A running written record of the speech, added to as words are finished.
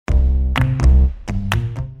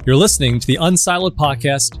You're listening to the Unsiloed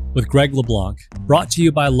podcast with Greg LeBlanc, brought to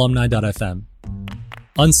you by alumni.fm.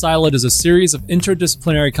 Unsiloed is a series of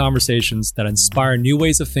interdisciplinary conversations that inspire new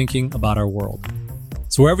ways of thinking about our world.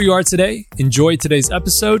 So wherever you are today, enjoy today's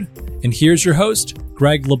episode, and here's your host,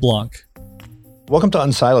 Greg LeBlanc. Welcome to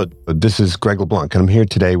Unsiloed. This is Greg LeBlanc, and I'm here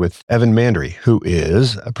today with Evan Mandery, who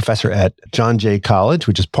is a professor at John Jay College,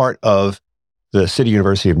 which is part of the City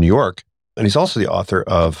University of New York. And he's also the author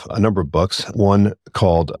of a number of books, one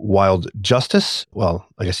called Wild Justice. Well,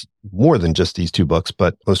 I guess more than just these two books,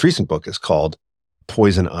 but the most recent book is called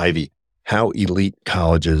Poison Ivy, How Elite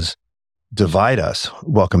Colleges Divide Us.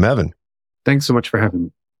 Welcome, Evan. Thanks so much for having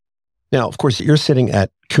me. Now, of course, you're sitting at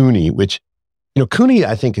CUNY, which, CUNY,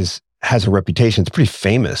 I think, has a reputation. It's pretty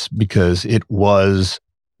famous because it was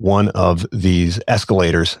one of these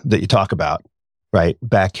escalators that you talk about, right?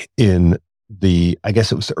 Back in I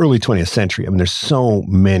guess it was the early 20th century. I mean, there's so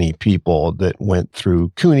many people that went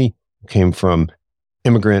through CUNY, came from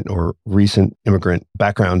immigrant or recent immigrant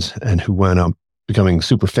backgrounds and who went up becoming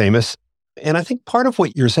super famous. And I think part of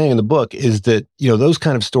what you're saying in the book is that, those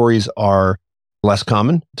kind of stories are less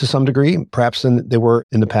common to some degree, perhaps than they were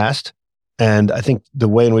in the past. And I think the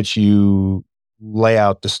way in which you lay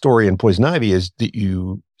out the story in Poison Ivy is that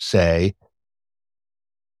you say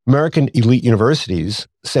American elite universities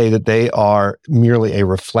say that they are merely a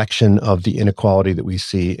reflection of the inequality that we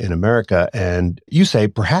see in America. And you say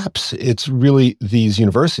perhaps it's really these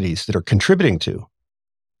universities that are contributing to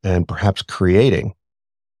and perhaps creating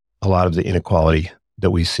a lot of the inequality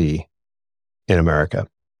that we see in America.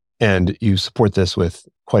 And you support this with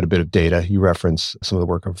quite a bit of data. You reference some of the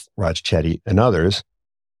work of Raj Chetty and others.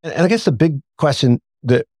 And I guess the big question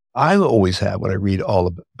that I always have when I read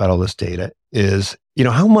about all this data is,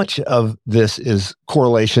 how much of this is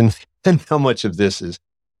correlation and how much of this is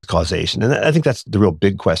causation? And I think that's the real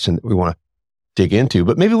big question that we want to dig into.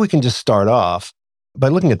 But maybe we can just start off by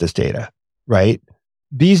looking at this data, right?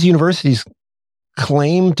 These universities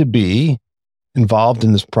claim to be involved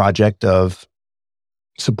in this project of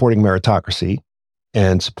supporting meritocracy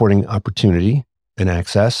and supporting opportunity and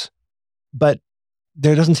access, but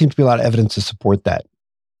there doesn't seem to be a lot of evidence to support that.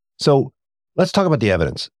 So let's talk about the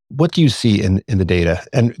evidence. What do you see in the data?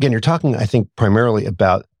 And again, you're talking, I think, primarily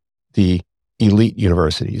about the elite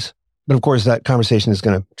universities. But of course, that conversation is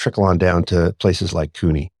going to trickle on down to places like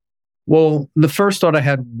CUNY. Well, the first thought I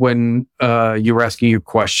had when you were asking your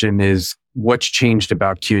question is, what's changed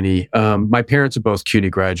about CUNY? My parents are both CUNY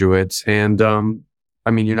graduates. And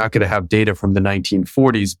you're not going to have data from the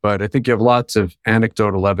 1940s, but I think you have lots of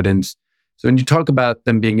anecdotal evidence. So when you talk about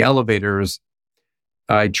them being elevators,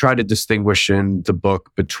 I try to distinguish in the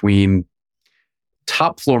book between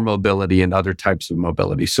top floor mobility and other types of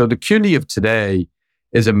mobility. So the CUNY of today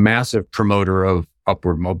is a massive promoter of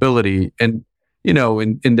upward mobility. And, in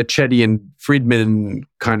the Chetty and Friedman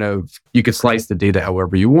kind of, you could slice the data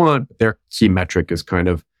however you want. Their key metric is kind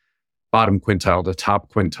of bottom quintile to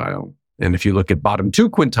top quintile. And if you look at bottom two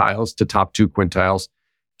quintiles to top two quintiles,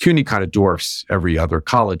 CUNY kind of dwarfs every other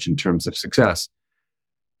college in terms of success.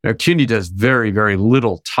 Now, CUNY does very, very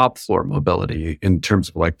little top floor mobility in terms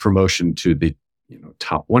of like promotion to the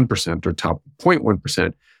top 1% or top 0.1%.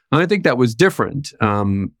 And I think that was different.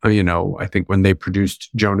 I think when they produced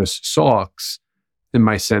Jonas Salk's, in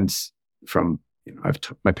my sense from,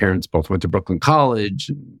 my parents both went to Brooklyn College,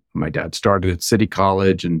 and my dad started at City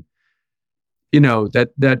College, and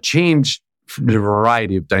that changed the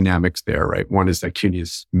variety of dynamics there, right? One is that CUNY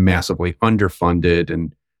is massively underfunded,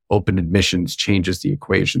 and open admissions changes the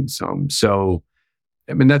equation some. So,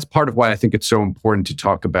 that's part of why I think it's so important to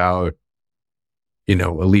talk about,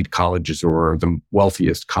 elite colleges or the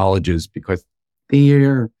wealthiest colleges, because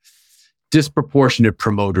they're disproportionate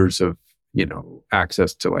promoters of,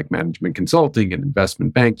 access to like management consulting and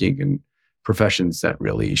investment banking and professions that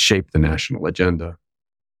really shape the national agenda.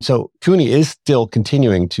 So CUNY is still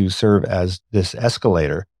continuing to serve as this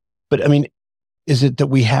escalator, but is it that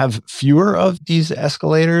we have fewer of these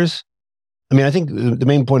escalators? I think the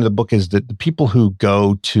main point of the book is that the people who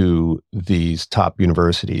go to these top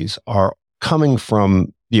universities are coming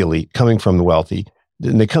from the elite, coming from the wealthy.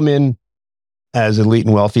 And they come in as elite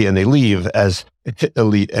and wealthy, and they leave as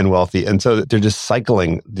elite and wealthy. And so they're just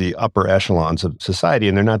cycling the upper echelons of society,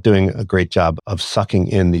 and they're not doing a great job of sucking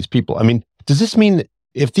in these people. Does this mean that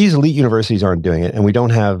if these elite universities aren't doing it, and we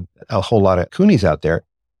don't have a whole lot of CUNYs out there,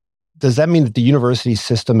 does that mean that the university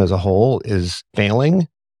system as a whole is failing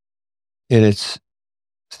in its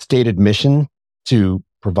stated mission to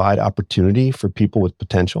provide opportunity for people with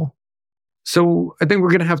potential? So I think we're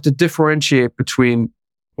going to have to differentiate between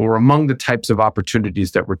or among the types of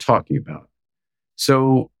opportunities that we're talking about.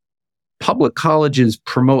 So public colleges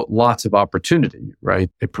promote lots of opportunity, right?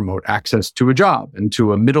 They promote access to a job and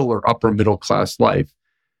to a middle or upper middle class life.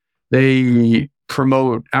 They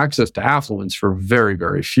promote access to affluence for very,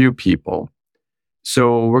 very few people.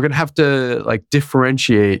 So we're going to have to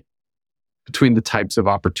differentiate between the types of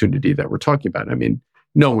opportunity that we're talking about. I mean,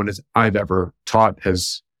 no one I've ever taught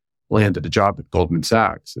has landed a job at Goldman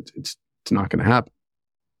Sachs. It's not going to happen.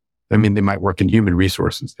 I mean, they might work in human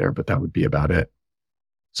resources there, but that would be about it.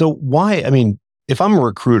 So why, if I'm a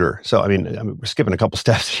recruiter, we're skipping a couple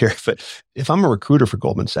steps here, but if I'm a recruiter for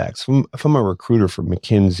Goldman Sachs, if I'm a recruiter for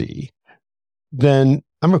McKinsey, then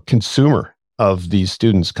I'm a consumer of these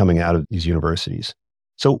students coming out of these universities.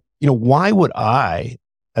 So, why would I,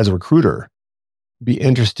 as a recruiter, be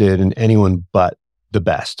interested in anyone but the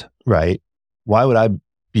best, right? Why would I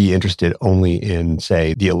be interested only in,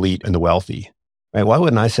 say, the elite and the wealthy, right? Why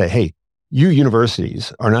wouldn't I say, hey, you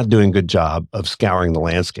universities are not doing a good job of scouring the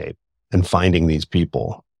landscape and finding these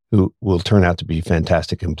people who will turn out to be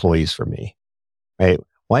fantastic employees for me, right?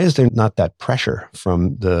 Why is there not that pressure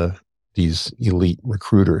from these elite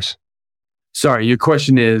recruiters? Sorry, your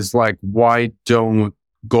question is why don't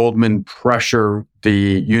Goldman pressure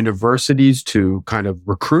the universities to kind of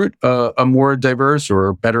recruit a more diverse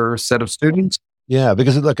or better set of students? Yeah,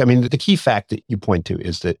 because look, the key fact that you point to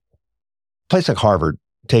is that a place like Harvard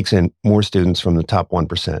takes in more students from the top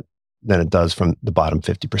 1% than it does from the bottom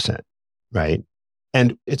 50%, right?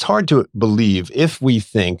 And it's hard to believe if we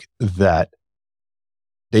think that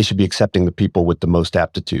they should be accepting the people with the most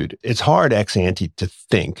aptitude. It's hard ex ante to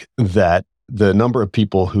think that the number of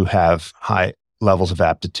people who have high levels of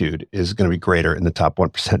aptitude is going to be greater in the top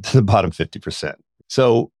 1% than the bottom 50%.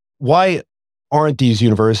 So why aren't these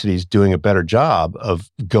universities doing a better job of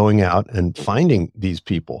going out and finding these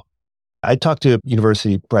people? I talked to a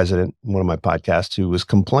university president in one of my podcasts who was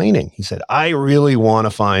complaining. He said, I really want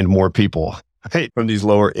to find more people, right, from these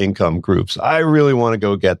lower income groups. I really want to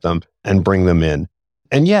go get them and bring them in.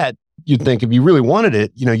 And yet you'd think if you really wanted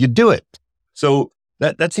it, you'd do it. So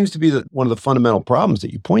that seems to be one of the fundamental problems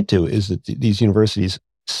that you point to, is that these universities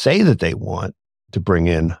say that they want to bring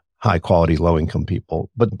in high quality, low income people,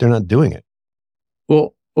 but they're not doing it.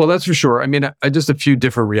 Well, that's for sure. I just a few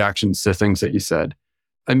different reactions to things that you said.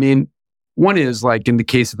 One is in the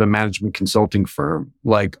case of a management consulting firm,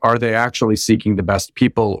 are they actually seeking the best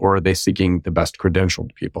people, or are they seeking the best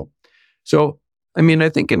credentialed people? So, I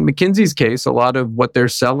think in McKinsey's case, a lot of what they're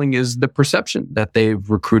selling is the perception that they've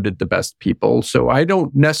recruited the best people. So I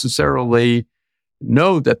don't necessarily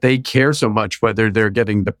know that they care so much whether they're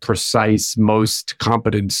getting the precise, most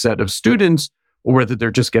competent set of students, or whether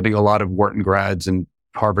they're just getting a lot of Wharton grads and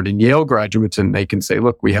Harvard and Yale graduates, and they can say,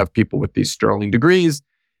 look, we have people with these sterling degrees,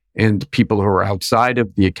 and people who are outside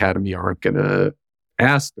of the academy aren't going to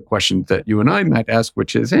ask the questions that you and I might ask,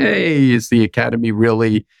 which is, hey, is the academy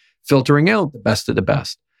really filtering out the best of the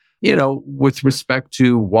best? With respect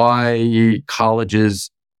to why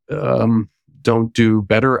colleges don't do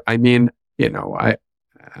better, I'm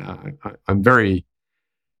very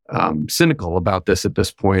cynical about this at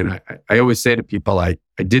this point. I always say to people, I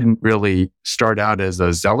didn't really start out as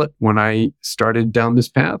a zealot when I started down this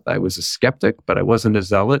path. I was a skeptic, but I wasn't a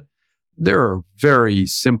zealot. There are very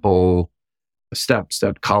simple steps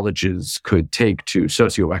that colleges could take to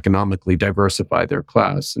socioeconomically diversify their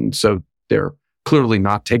class. And so they're clearly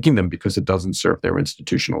not taking them because it doesn't serve their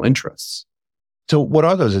institutional interests. So what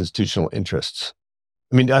are those institutional interests?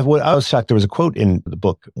 I was shocked. There was a quote in the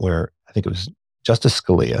book where I think it was Justice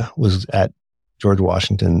Scalia was at George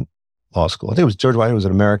Washington Law School. I think it was George Washington was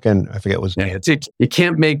an American. I forget what it was. You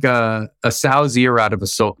can't make a sow's ear out of a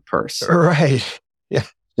silk purse. Right. Yeah.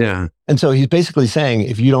 Yeah. And so he's basically saying,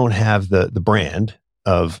 if you don't have the brand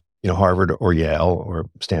of Harvard or Yale or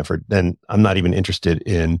Stanford, then I'm not even interested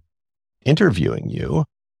in interviewing you,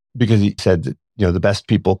 because he said that the best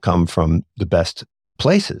people come from the best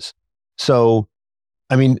places. So,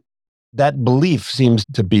 that belief seems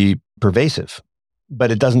to be pervasive,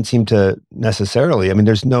 but it doesn't seem to necessarily.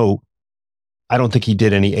 I don't think he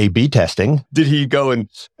did any A/B testing. Did he go and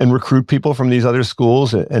recruit people from these other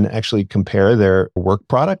schools and actually compare their work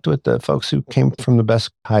product with the folks who came from the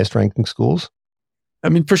best, highest ranking schools?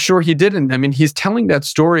 For sure he didn't. He's telling that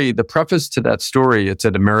story, the preface to that story, it's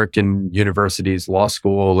at American University's law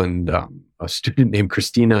school, and a student named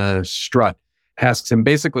Christina Strutt asks him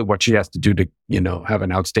basically what she has to do to, have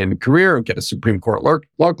an outstanding career and get a Supreme Court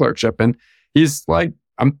law clerkship. And he's like,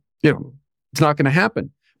 it's not going to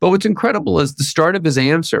happen. But what's incredible is the start of his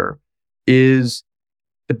answer is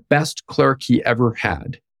the best clerk he ever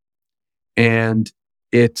had. And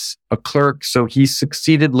it's a clerk. So he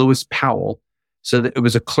succeeded Lewis Powell. So that it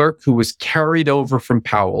was a clerk who was carried over from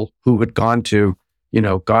Powell, who had gone to,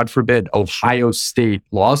 God forbid, Ohio State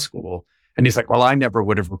Law School. And he's like, well, I never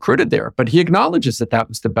would have recruited there. But he acknowledges that that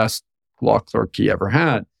was the best law clerk he ever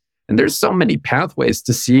had. And there's so many pathways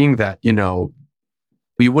to seeing that,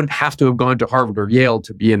 you wouldn't have to have gone to Harvard or Yale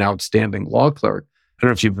to be an outstanding law clerk. I don't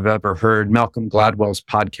know if you've ever heard Malcolm Gladwell's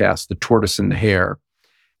podcast, The Tortoise and the Hare.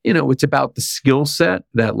 It's about the skill set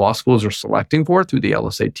that law schools are selecting for through the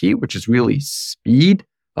LSAT, which is really speed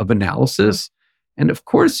of analysis. And of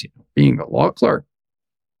course, being a law clerk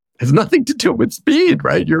has nothing to do with speed,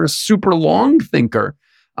 right? You're a super long thinker.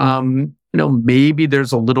 Maybe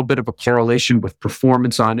there's a little bit of a correlation with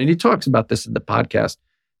performance on, and he talks about this in the podcast,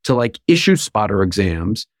 to like issue spotter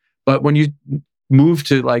exams. But when you move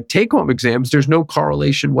to like take-home exams, there's no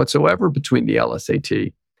correlation whatsoever between the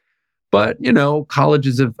LSAT. But,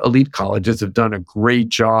 elite colleges have done a great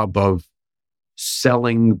job of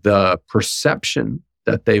selling the perception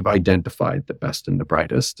that they've identified the best and the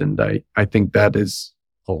brightest. And I think that is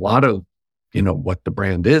a lot of, what the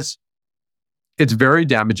brand is. It's very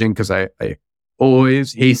damaging because I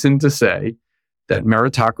always hasten to say that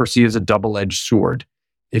meritocracy is a double-edged sword.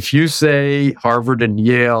 If you say Harvard and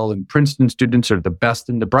Yale and Princeton students are the best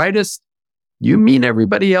and the brightest, you mean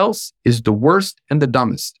everybody else is the worst and the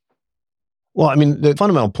dumbest. Well, I mean, the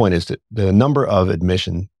fundamental point is that the number of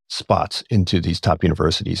admission spots into these top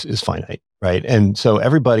universities is finite, right? And so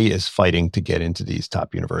everybody is fighting to get into these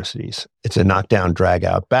top universities. It's a knockdown,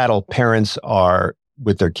 drag-out battle. Parents are,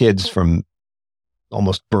 with their kids from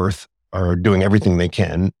almost birth, are doing everything they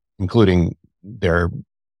can, including their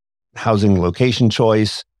housing location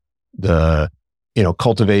choice, the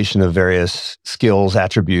cultivation of various skills,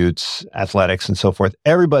 attributes, athletics, and so forth.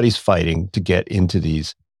 Everybody's fighting to get into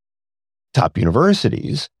these top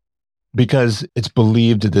universities because it's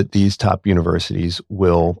believed that these top universities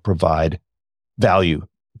will provide value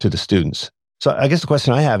to the students. So I guess the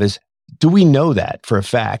question I have is, do we know that for a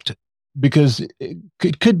fact? Because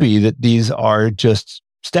it could be that these are just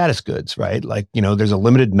status goods, right? Like, there's a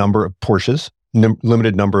limited number of Porsches,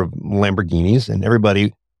 limited number of Lamborghinis, and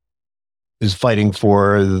everybody is fighting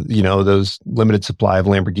for, those limited supply of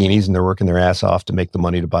Lamborghinis, and they're working their ass off to make the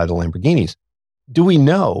money to buy the Lamborghinis. Do we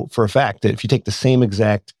know for a fact that if you take the same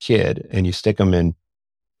exact kid and you stick them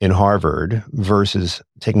in Harvard versus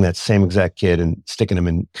taking that same exact kid and sticking them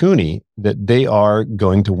in CUNY, that they are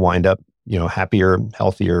going to wind up, happier,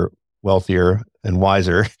 healthier, wealthier, and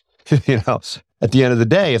wiser, at the end of the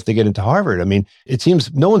day, if they get into Harvard? I mean, it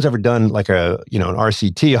seems no one's ever done like an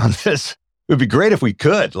RCT on this. It would be great if we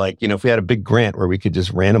could, if we had a big grant where we could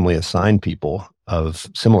just randomly assign people of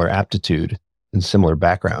similar aptitude and similar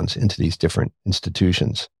backgrounds into these different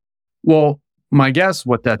institutions. Well, my guess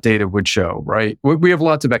what that data would show, right? We have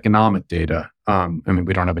lots of economic data.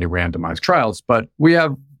 We don't have any randomized trials, but we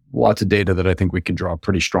have lots of data that I think we can draw a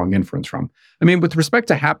pretty strong inference from. With respect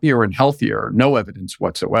to happier and healthier, no evidence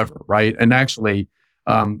whatsoever, right? And actually,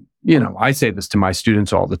 I say this to my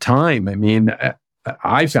students all the time.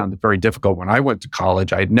 I found it very difficult when I went to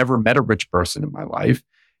college. I had never met a rich person in my life.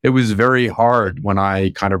 It was very hard when I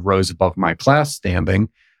kind of rose above my class standing.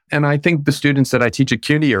 And I think the students that I teach at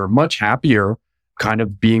CUNY are much happier kind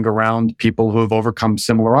of being around people who have overcome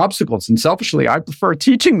similar obstacles. And selfishly, I prefer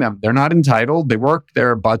teaching them. They're not entitled. They work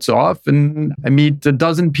their butts off. And I meet a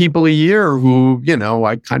dozen people a year who,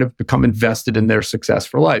 I kind of become invested in their success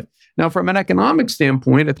for life. Now, from an economic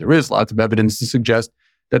standpoint, there is lots of evidence to suggest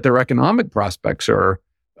that their economic prospects are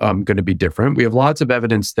going to be different. We have lots of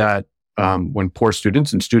evidence that when poor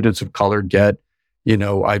students and students of color get,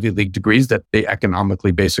 Ivy League degrees, that they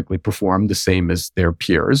economically basically perform the same as their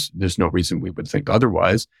peers. There's no reason we would think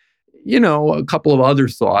otherwise. A couple of other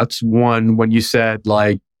thoughts. One, when you said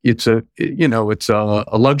it's a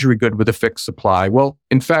luxury good with a fixed supply. Well,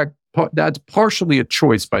 in fact, that's partially a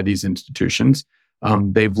choice by these institutions.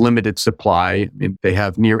 They've limited supply. They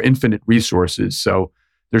have near infinite resources. So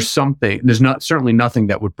there's certainly nothing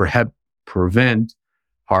that would prevent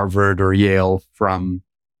Harvard or Yale from,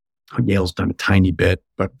 Yale's done a tiny bit,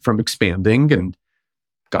 but from expanding. And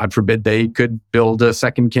God forbid they could build a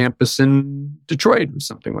second campus in Detroit or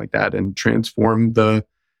something like that and transform the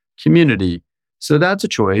community. So that's a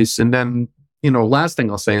choice. And then, last thing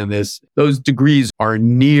I'll say on this, those degrees are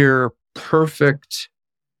near perfect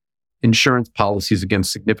insurance policies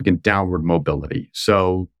against significant downward mobility.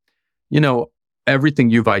 So, everything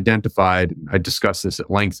you've identified, I discuss this at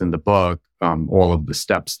length in the book, all of the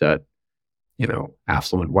steps that,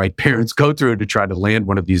 affluent white parents go through to try to land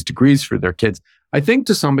one of these degrees for their kids, I think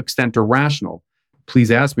to some extent are rational.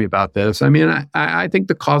 Please ask me about this. I think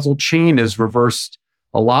the causal chain is reversed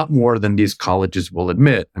a lot more than these colleges will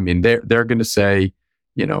admit. I mean, they're going to say,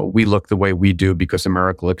 we look the way we do because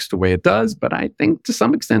America looks the way it does. But I think to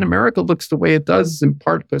some extent, America looks the way it does in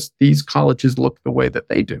part because these colleges look the way that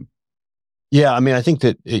they do. Yeah, I mean, I think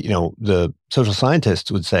that, the social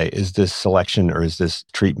scientists would say, is this selection or is this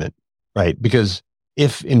treatment, right? Because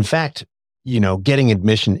if, in fact, getting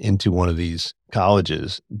admission into one of these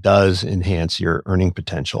colleges does enhance your earning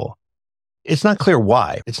potential, it's not clear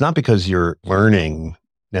why. It's not because you're learning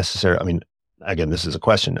necessarily. I mean, again, this is a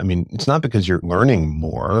question. I mean, it's not because you're learning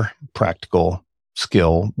more practical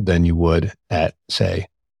skill than you would at, say,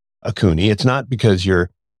 a CUNY. It's not because you're,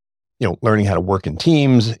 learning how to work in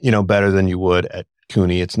teams, better than you would at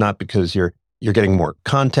CUNY. It's not because you're getting more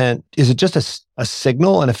content. Is it just a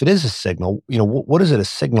signal? And if it is a signal, what is it a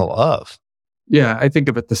signal of? Yeah, I think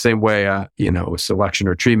of it the same way, selection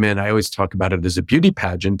or treatment. I always talk about it as a beauty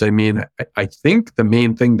pageant. I mean, I think the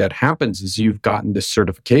main thing that happens is you've gotten this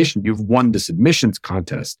certification, you've won this admissions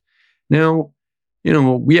contest. Now,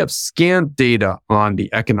 we have scant data on the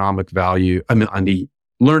economic value, on the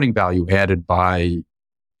learning value added by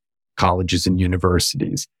colleges and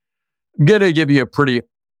universities. I'm going to give you a pretty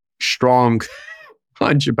strong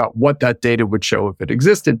hunch about what that data would show if it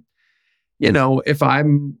existed. If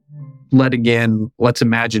I'm letting in, let's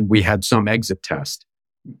imagine we had some exit test.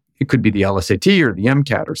 It could be the LSAT or the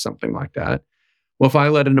MCAT or something like that. Well, if I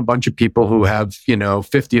let in a bunch of people who have,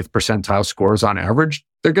 50th percentile scores on average,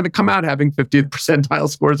 they're going to come out having 50th percentile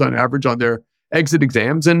scores on average on their exit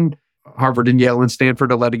exams. And Harvard and Yale and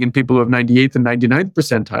Stanford are letting in people who have 98th and 99th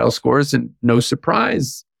percentile scores. And no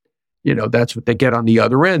surprise, that's what they get on the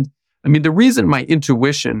other end. I mean, the reason my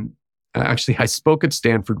intuition, actually, I spoke at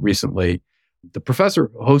Stanford recently. The professor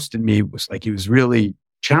who hosted me he was really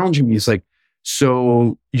challenging me. He's like,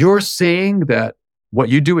 so you're saying that what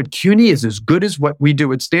you do at CUNY is as good as what we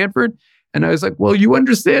do at Stanford? And I was like, well, you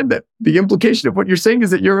understand that the implication of what you're saying is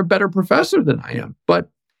that you're a better professor than I am. But,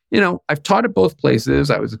 I've taught at both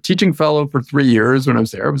places. I was a teaching fellow for 3 years when I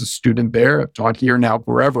was there. I was a student there. I've taught here now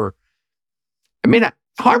forever. I mean,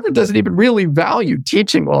 Harvard doesn't even really value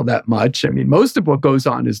teaching all that much. I mean, most of what goes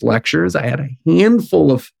on is lectures. I had a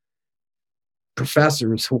handful of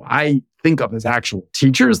professors who I think of as actual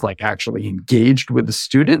teachers, like actually engaged with the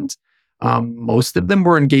student. Most of them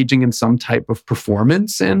were engaging in some type of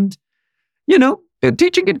performance. And,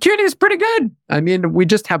 teaching at CUNY is pretty good. I mean, we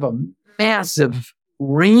just have a massive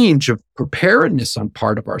range of preparedness on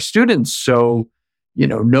part of our students. So,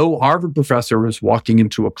 no Harvard professor is walking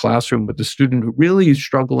into a classroom with a student who really is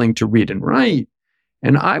struggling to read and write.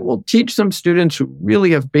 And I will teach some students who really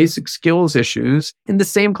have basic skills issues in the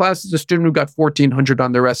same class as a student who got 1,400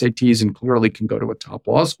 on their SATs and clearly can go to a top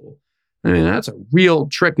law school. I mean, that's a real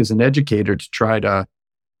trick as an educator to try to,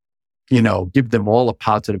 give them all a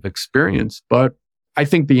positive experience. But I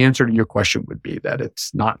think the answer to your question would be that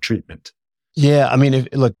it's not treatment. Yeah, I mean,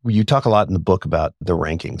 look, you talk a lot in the book about the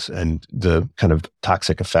rankings and the kind of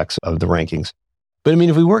toxic effects of the rankings. But I mean,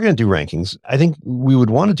 if we were going to do rankings, I think we would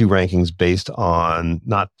want to do rankings based on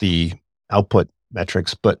not the output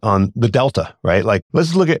metrics, but on the delta, right? Like,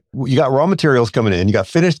 let's look at, you got raw materials coming in, you got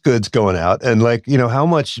finished goods going out, and how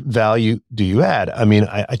much value do you add? I mean,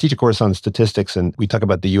 I teach a course on statistics, and we talk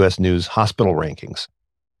about the US News hospital rankings.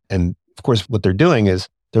 And of course, what they're doing is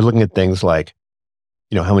they're looking at things like,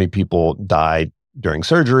 how many people died during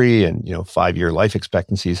surgery and, 5-year life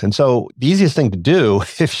expectancies. And so the easiest thing to do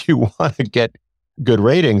if you want to get good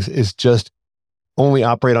ratings is just only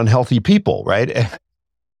operate on healthy people, right?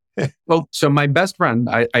 Well, so my best friend,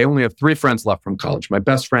 I only have 3 friends left from college. My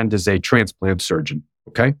best friend is a transplant surgeon,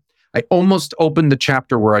 okay? I almost opened the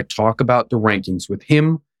chapter where I talk about the rankings with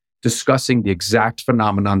him discussing the exact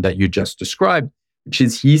phenomenon that you just described, which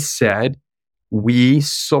is he said, we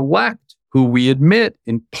select who we admit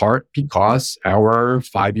in part because our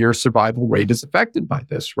 5-year survival rate is affected by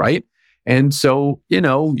this, right? And so,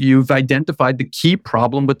 you've identified the key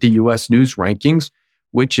problem with the US News rankings,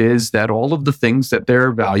 which is that all of the things that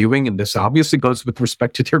they're valuing, and this obviously goes with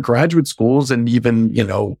respect to their graduate schools and even,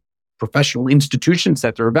 professional institutions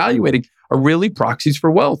that they're evaluating, are really proxies for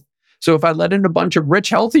wealth. So if I let in a bunch of rich,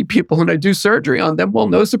 healthy people and I do surgery on them, well,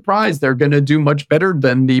 no surprise, they're going to do much better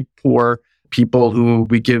than the poor people who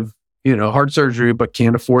we give heart surgery, but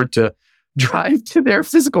can't afford to drive to their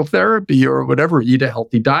physical therapy or whatever, eat a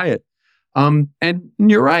healthy diet. And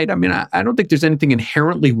you're right. I mean, I don't think there's anything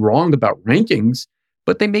inherently wrong about rankings,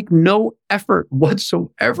 but they make no effort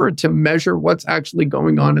whatsoever to measure what's actually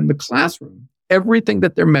going on in the classroom. Everything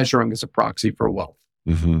that they're measuring is a proxy for wealth.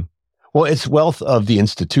 Mm-hmm. Well, it's wealth of the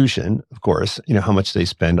institution, of course, how much they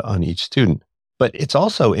spend on each student. but it's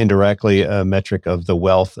also indirectly a metric of the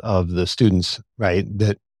wealth of the students, right,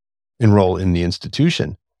 that enroll in the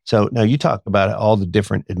institution. So now you talk about all the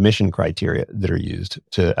different admission criteria that are used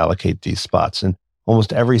to allocate these spots, and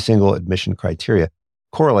almost every single admission criteria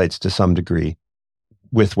correlates to some degree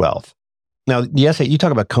with wealth. Now, the essay, you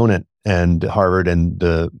talk about Conant and Harvard and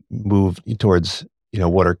the move towards,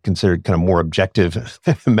 what are considered kind of more objective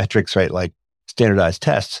metrics, right? Like standardized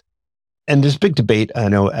tests. And there's big debate, I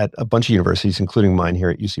know, at a bunch of universities, including mine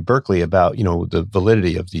here at UC Berkeley, about, the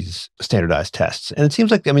validity of these standardized tests. And it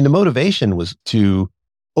seems like, the motivation was to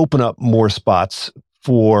open up more spots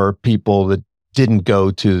for people that didn't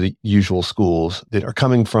go to the usual schools, that are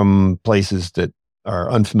coming from places that are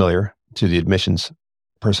unfamiliar to the admissions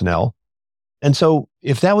personnel. And so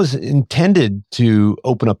if that was intended to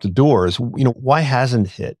open up the doors, why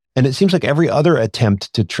hasn't it? And it seems like every other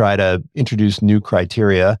attempt to try to introduce new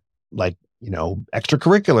criteria, like,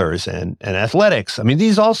 extracurriculars and athletics,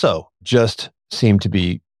 these also just seem to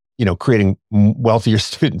be, creating wealthier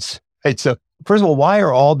students, right? So first of all, why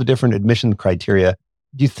are all the different admission criteria?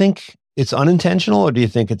 Do you think it's unintentional or do you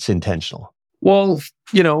think it's intentional? Well,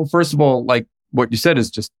 first of all, like what you said is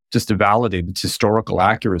just to validate its historical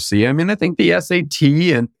accuracy. I think the SAT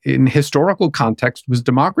in historical context was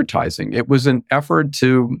democratizing. It was an effort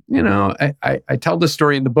to, I tell this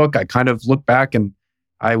story in the book. I kind of look back and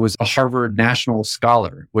I was a Harvard National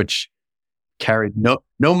Scholar, which carried no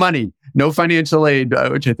money, no financial aid,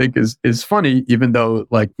 which I think is funny, even though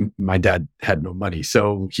like my dad had no money.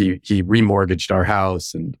 So he remortgaged our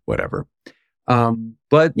house and whatever.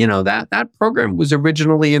 But that program was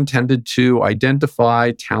originally intended to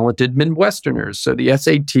identify talented Midwesterners. So the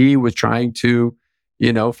SAT was trying to,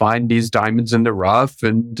 find these diamonds in the rough.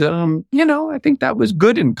 And, I think that was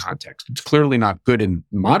good in context. It's clearly not good in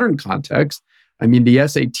modern context. The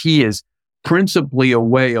SAT is principally a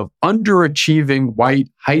way of underachieving white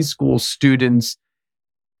high school students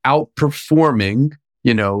outperforming,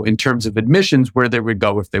 in terms of admissions, where they would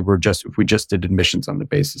go if we just did admissions on the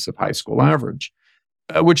basis of high school average,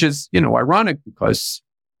 which is, ironic because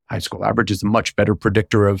high school average is a much better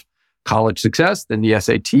predictor of college success than the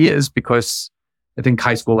SAT is, because I think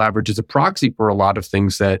high school average is a proxy for a lot of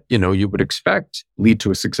things that, you would expect lead to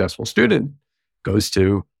a successful student. Goes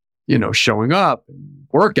to, showing up and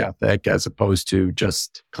work ethic as opposed to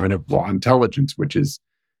just kind of raw intelligence, which is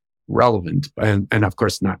relevant. And of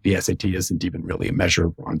course, the SAT isn't even really a measure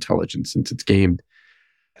of raw intelligence since it's gamed.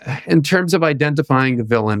 In terms of identifying the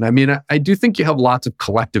villain, I do think you have lots of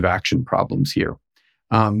collective action problems here.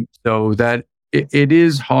 So that it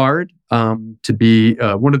is hard to be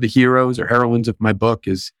one of the heroes or heroines of my book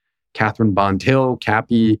is Catherine Bond Hill,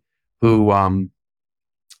 Cappy, who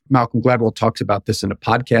Malcolm Gladwell talks about this in a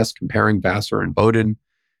podcast comparing Vassar and Bowdoin,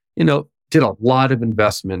 did a lot of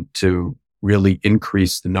investment to really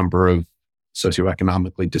increase the number of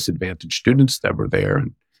socioeconomically disadvantaged students that were there.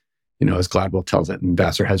 And, as Gladwell tells it, and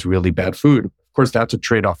Vassar has really bad food. Of course, that's a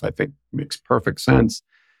trade-off, I think, makes perfect sense.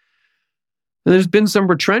 And there's been some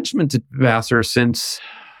retrenchment at Vassar since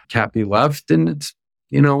Cappy left. And it's,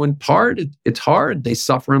 in part, it's hard. They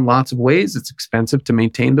suffer in lots of ways. It's expensive to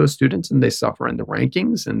maintain those students and they suffer in the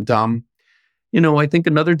rankings. And, I think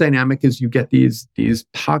another dynamic is you get these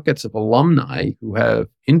pockets of alumni who have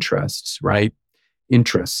interests, right?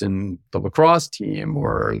 Interests in the lacrosse team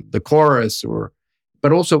or the chorus,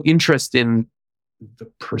 but also interest in the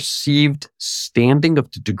perceived standing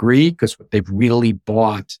of the degree, because what they've really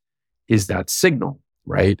bought is that signal,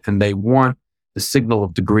 right? And they want the signal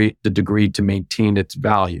of the degree to maintain its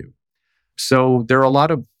value. So there are a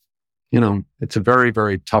lot of, it's a very,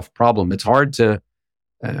 very tough problem. It's hard to,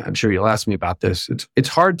 I'm sure you'll ask me about this. It's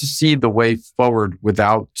hard to see the way forward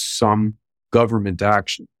without some government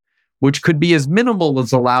action, which could be as minimal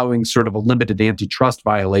as allowing sort of a limited antitrust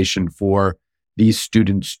violation for these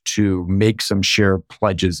students to make some share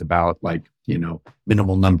pledges about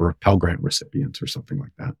minimal number of Pell Grant recipients or something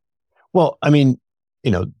like that. Well, a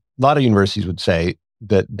lot of universities would say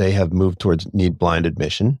that they have moved towards need-blind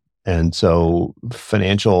admission. And so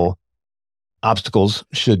financial obstacles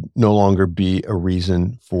should no longer be a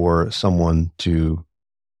reason for someone to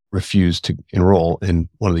refuse to enroll in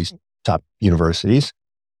one of these top universities.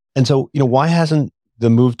 And so, why hasn't the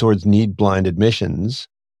move towards need-blind admissions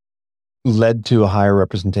led to a higher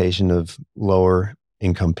representation of lower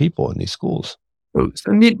income people in these schools?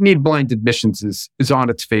 So need-blind admissions is on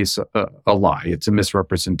its face a lie. It's a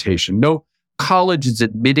misrepresentation. No college is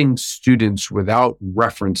admitting students without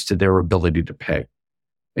reference to their ability to pay.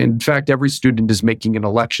 In fact, every student is making an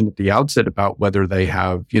election at the outset about whether they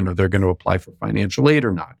have, they're going to apply for financial aid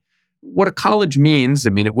or not. What a college means,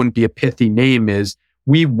 it wouldn't be a pithy name, is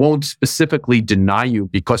we won't specifically deny you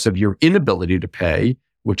because of your inability to pay,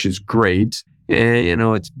 which is great.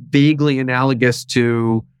 It's vaguely analogous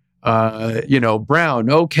to, Brown.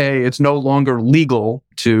 Okay, it's no longer legal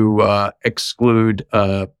to exclude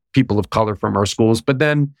people of color from our schools. But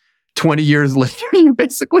then 20 years later, you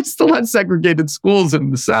basically still have segregated schools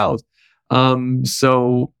in the South.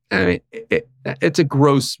 It's a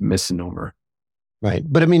gross misnomer. Right.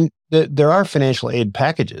 But I mean, there are financial aid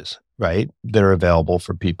packages, right, that are available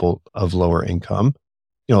for people of lower income.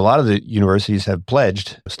 A lot of the universities have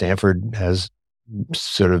pledged. Stanford has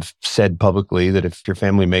sort of said publicly that if your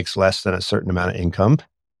family makes less than a certain amount of income,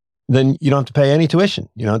 then you don't have to pay any tuition.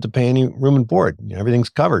 You don't have to pay any room and board. Everything's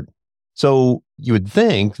covered. So you would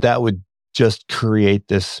think that would just create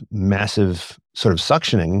this massive sort of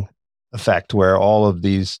suctioning effect where all of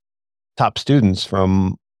these top students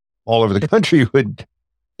from all over the country would,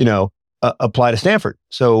 apply to Stanford.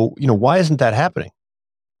 So, why isn't that happening?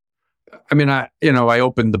 I mean, I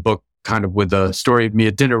opened the book kind of with a story of me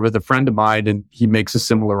at dinner with a friend of mine, and he makes a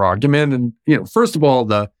similar argument. And, first of all,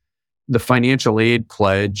 the financial aid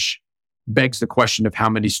pledge begs the question of how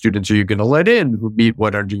many students are you going to let in who meet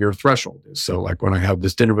whatever your threshold is. So like when I have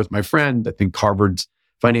this dinner with my friend, I think Harvard's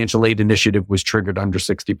financial aid initiative was triggered under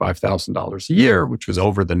 $65,000 a year, which was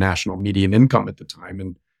over the national median income at the time.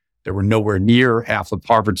 And there were nowhere near half of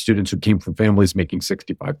Harvard students who came from families making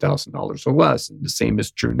 $65,000 or less. And the same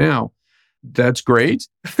is true now. That's great.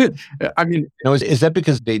 I mean, is that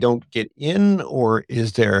because they don't get in, or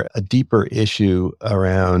is there a deeper issue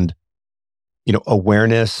around,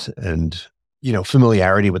 awareness and,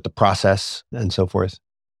 familiarity with the process and so forth?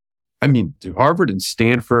 I mean, do Harvard and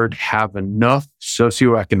Stanford have enough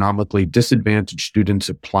socioeconomically disadvantaged students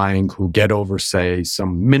applying who get over, say,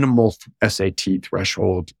 some minimal SAT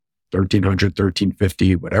threshold, 1,300,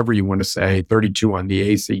 1,350, whatever you want to say, 32 on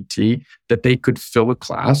the ACT, that they could fill a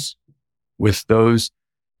class with those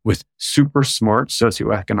with super smart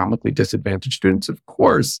socioeconomically disadvantaged students? Of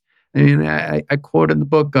course. I mean, I quote in the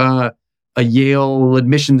book, a Yale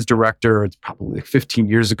admissions director, it's probably like 15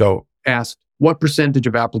 years ago, asked what percentage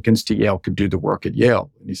of applicants to Yale could do the work at Yale.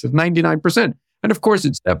 And he says 99%. And of course,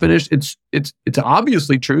 it's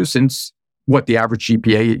obviously true, since what the average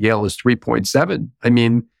GPA at Yale is 3.7. I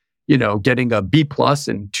mean, getting a B+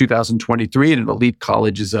 in 2023 at an elite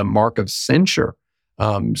college is a mark of censure.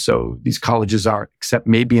 So these colleges are, except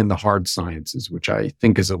maybe in the hard sciences, which I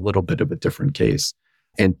think is a little bit of a different case.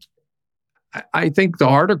 And I think the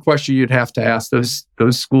harder question you'd have to ask those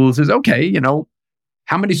schools is, okay,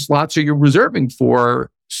 how many slots are you reserving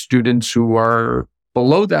for students who are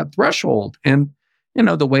below that threshold? And,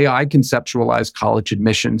 the way I conceptualize college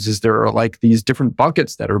admissions is there are like these different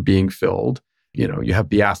buckets that are being filled. You have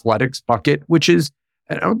the athletics bucket, which is,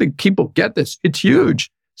 I don't think people get this, it's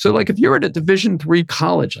huge. So like if you're at a Division III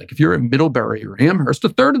college, like if you're at Middlebury or Amherst, a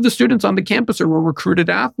third of the students on the campus are a recruited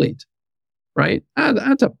athlete, right?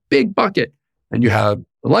 That's a big bucket. And you have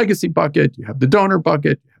the legacy bucket, you have the donor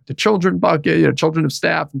bucket, you have the children bucket, children of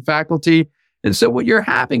staff and faculty. And so what you're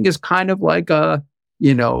having is kind of like a,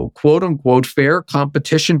 quote unquote, fair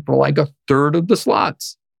competition for like a third of the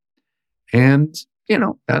slots. And,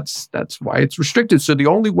 that's why it's restricted. So the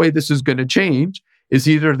only way this is going to change is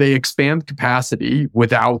either they expand capacity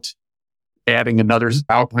without adding another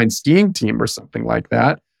alpine skiing team or something like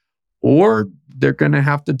that, or they're going to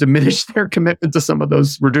have to diminish their commitment to some of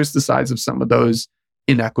those, reduce the size of some of those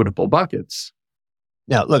inequitable buckets.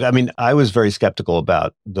 Now, look, I mean, I was very skeptical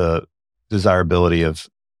about the desirability of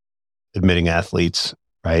admitting athletes,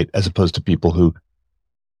 right, as opposed to people who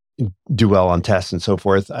do well on tests and so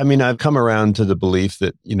forth. I mean, I've come around to the belief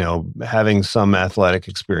that, having some athletic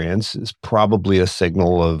experience is probably a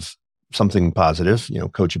signal of something positive,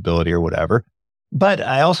 coachability or whatever. But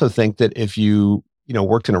I also think that if you,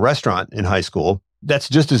 worked in a restaurant in high school, that's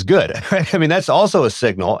just as good, right? I mean, that's also a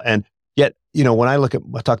signal. And yet, when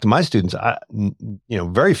I talk to my students,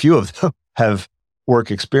 very few of them have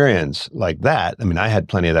work experience like that. I mean, I had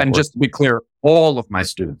plenty of that. And just to be clear, all of my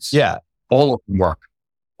students, all of them work.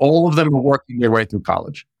 All of them are working their way through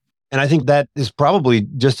college. And I think that is probably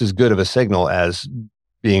just as good of a signal as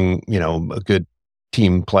being, a good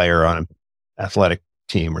team player on an athletic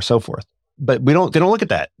team or so forth. But they don't look at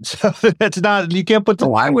that. So that's not, you can't put the...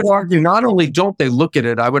 So I would argue, not only don't they look at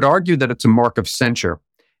it, I would argue that it's a mark of censure.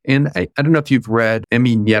 And I don't know if you've read,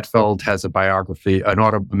 Emmy Nietfeld has a biography, a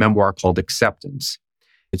memoir called Acceptance.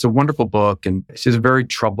 It's a wonderful book, and she has a very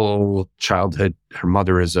troubled childhood. Her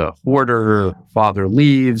mother is a hoarder, her father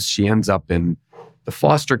leaves, she ends up in the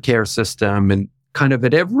foster care system, and kind of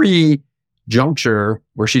at every juncture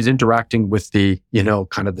where she's interacting with the,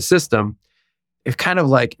 kind of the system, it's kind of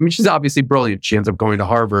like, I mean, she's obviously brilliant. She ends up going to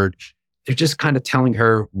Harvard. They're just kind of telling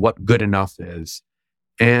her what good enough is.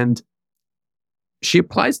 And she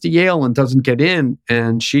applies to Yale and doesn't get in.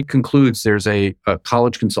 And she concludes there's a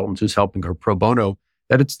college consultant who's helping her pro bono,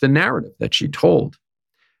 that it's the narrative that she told.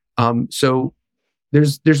 So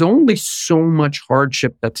there's only so much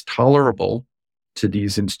hardship that's tolerable to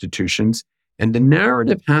these institutions. And the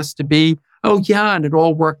narrative has to be, oh yeah, and it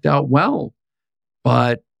all worked out well.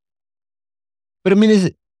 But I mean,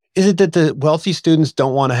 is it that the wealthy students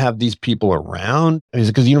don't want to have these people around? Is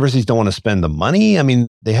it because universities don't want to spend the money? I mean,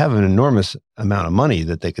 they have an enormous amount of money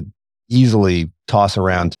that they could easily toss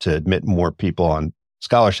around to admit more people on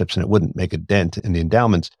scholarships, and it wouldn't make a dent in the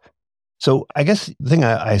endowments. So I guess the thing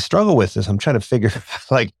I struggle with is I'm trying to figure,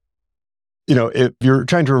 like, if you're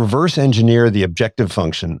trying to reverse engineer the objective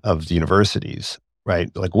function of the universities,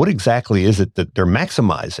 right? Like, what exactly is it that they're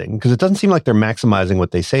maximizing? Because it doesn't seem like they're maximizing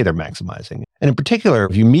what they say they're maximizing. And in particular,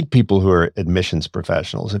 if you meet people who are admissions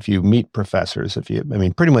professionals, if you meet professors,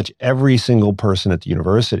 pretty much every single person at the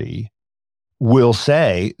university will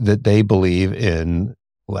say that they believe in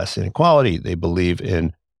less inequality. They believe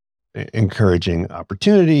in encouraging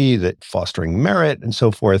opportunity, that fostering merit, and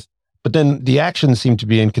so forth. But then the actions seem to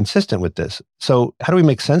be inconsistent with this. So how do we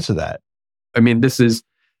make sense of that? I mean, this is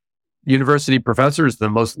university professors, the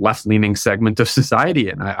most left-leaning segment of society.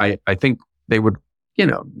 And I think they would,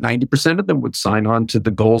 90% of them would sign on to the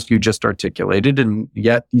goals you just articulated. And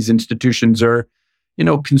yet these institutions are,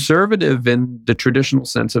 conservative in the traditional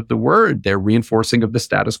sense of the word. They're reinforcing of the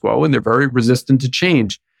status quo, and they're very resistant to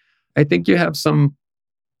change. I think you have some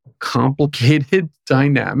complicated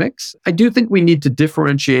dynamics. I do think we need to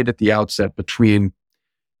differentiate at the outset between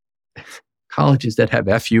colleges that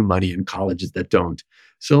have FU money and colleges that don't.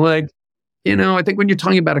 So I think when you're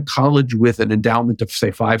talking about a college with an endowment of, say,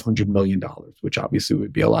 $500 million, which obviously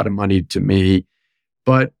would be a lot of money to me,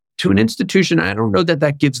 but to an institution, I don't know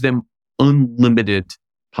that gives them unlimited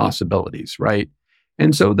possibilities, right?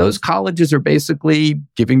 And so those colleges are basically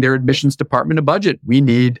giving their admissions department a budget. We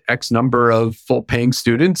need X number of full-paying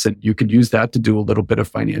students, and you could use that to do a little bit of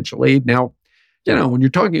financial aid. Now, when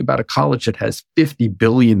you're talking about a college that has $50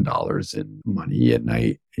 billion in money, and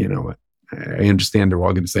I understand they're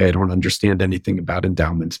all going to say I don't understand anything about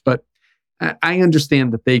endowments, but I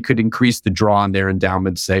understand that they could increase the draw on their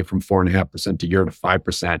endowments, say from 4.5% a year to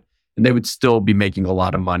 5%. And they would still be making a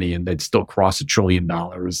lot of money, and they'd still cross $1 trillion.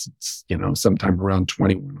 It's, sometime around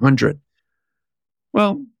 2100.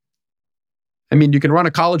 Well, I mean, you can run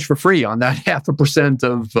a college for free on that 0.5%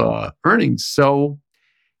 of earnings. So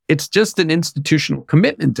it's just an institutional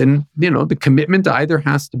commitment. And, the commitment either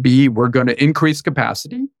has to be we're going to increase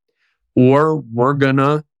capacity, or we're going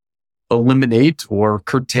to eliminate or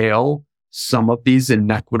curtail some of these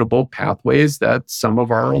inequitable pathways that some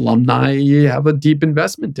of our alumni have a deep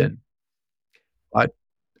investment in. But,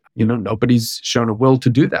 nobody's shown a will to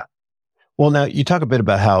do that. Well, now you talk a bit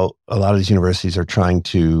about how a lot of these universities are trying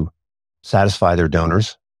to satisfy their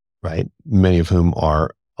donors, right? Many of whom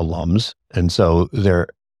are alums. And so they're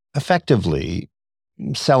effectively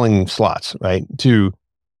selling slots, right, to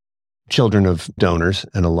children of donors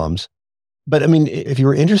and alums. But I mean, if you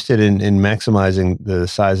were interested in maximizing the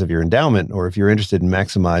size of your endowment, or if you're interested in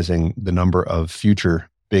maximizing the number of future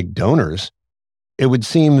big donors, it would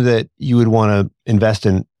seem that you would want to invest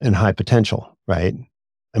in high potential, right?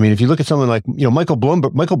 I mean, if you look at someone like, Michael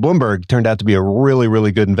Bloomberg turned out to be a really,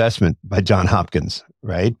 really good investment by Johns Hopkins,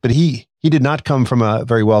 right? But he did not come from a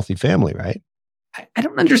very wealthy family, right? I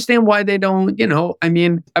don't understand why they don't,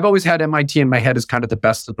 I've always had MIT in my head as kind of the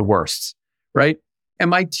best of the worsts, right?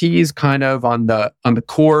 MIT is kind of on the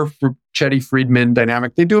core for Chetty Friedman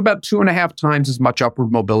dynamic. They do about 2.5 times as much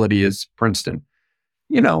upward mobility as Princeton.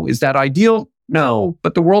 Is that ideal? No,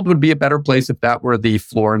 but the world would be a better place if that were the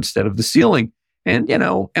floor instead of the ceiling. And,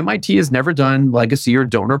 MIT has never done legacy or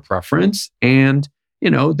donor preference. And,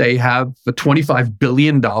 they have a $25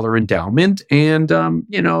 billion endowment. And,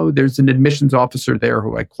 there's an admissions officer there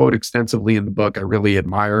who I quote extensively in the book. I really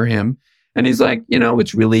admire him. And he's like,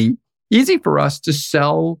 it's really easy for us to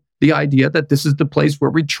sell the idea that this is the place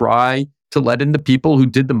where we try to let in the people who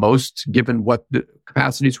did the most, given what the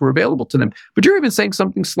capacities were available to them. But you're even saying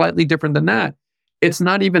something slightly different than that. It's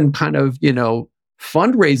not even kind of,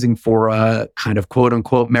 fundraising for a kind of quote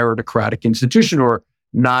unquote meritocratic institution, or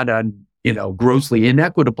not a, grossly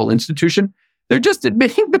inequitable institution. They're just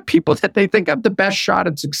admitting the people that they think have the best shot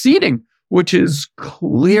at succeeding, which is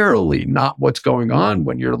clearly not what's going on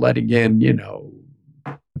when you're letting in,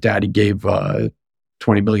 Daddy gave $20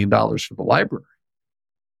 million for the library.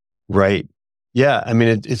 Right. Yeah. I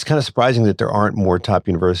mean, it's kind of surprising that there aren't more top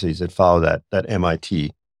universities that follow that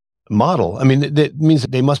MIT model, I mean, that means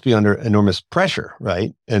that they must be under enormous pressure,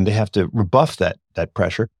 right? And they have to rebuff that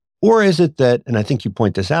pressure. Or is it that, and I think you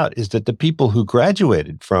point this out, is that the people who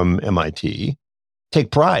graduated from MIT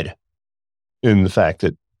take pride in the fact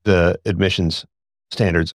that the admissions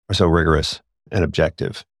standards are so rigorous and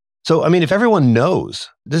objective. So, I mean, if everyone knows,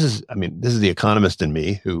 this is the economist in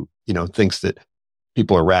me who, thinks that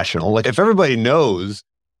people are rational. Like if everybody knows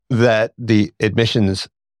that the admissions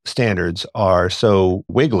standards are so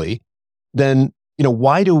wiggly, then,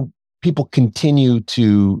 why do people continue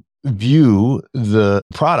to view the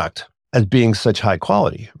product as being such high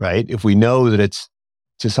quality, right? If we know that it's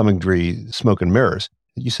to some degree smoke and mirrors.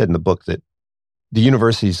 You said in the book that the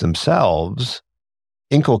universities themselves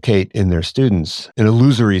inculcate in their students an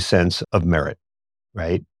illusory sense of merit,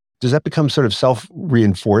 right? Does that become sort of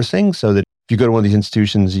self-reinforcing so that if you go to one of these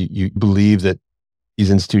institutions, you believe that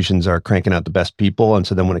these institutions are cranking out the best people, and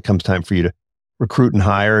so then when it comes time for you to recruit and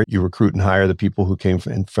hire, you recruit and hire the people who came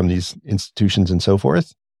from these institutions and so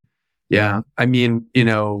forth? Yeah. I mean,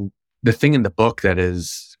 the thing in the book that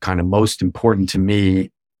is kind of most important to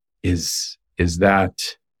me is that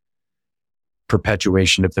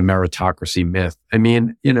perpetuation of the meritocracy myth. I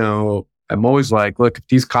mean, I'm always like, look, if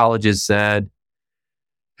these colleges said,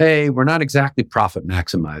 hey, we're not exactly profit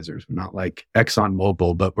maximizers. We're not like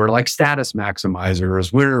ExxonMobil, but we're like status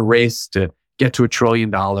maximizers. We're in a race to get to $1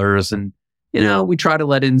 trillion. And, we try to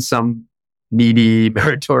let in some needy,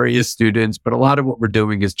 meritorious students, but a lot of what we're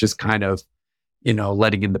doing is just kind of,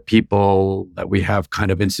 letting in the people that we have kind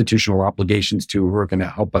of institutional obligations to who are going to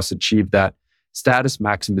help us achieve that status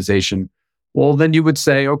maximization. Well, then you would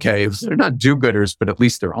say, okay, they're not do-gooders, but at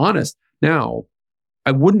least they're honest. Now,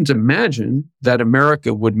 I wouldn't imagine that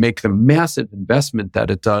America would make the massive investment that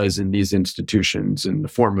it does in these institutions in the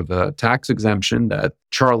form of a tax exemption that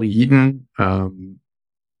Charlie Eaton,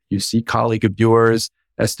 UC colleague of yours,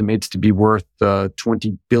 estimates to be worth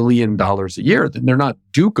 $20 billion a year. Then they're not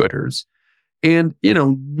do-gooders. And,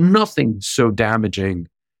 nothing so damaging.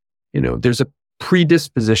 There's a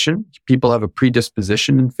predisposition. People have a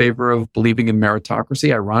predisposition in favor of believing in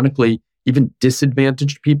meritocracy. Ironically, even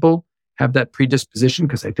disadvantaged people have that predisposition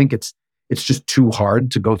because I think it's just too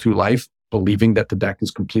hard to go through life believing that the deck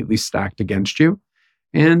is completely stacked against you.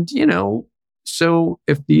 And, so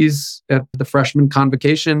if at the freshman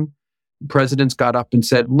convocation, presidents got up and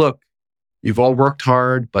said, look, you've all worked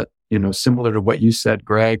hard, but, similar to what you said,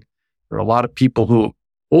 Greg, there are a lot of people who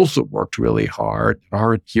also worked really hard,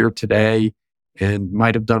 aren't here today, and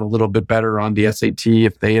might have done a little bit better on the SAT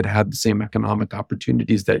if they had had the same economic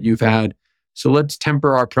opportunities that you've had. So let's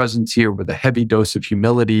temper our presence here with a heavy dose of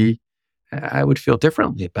humility. I would feel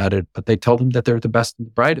differently about it, but they tell them that they're the best and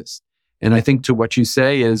the brightest. And I think to what you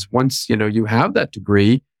say is once, you have that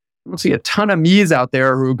degree, you don't see a ton of me's out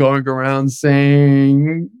there who are going around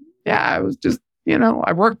saying, yeah, I was just,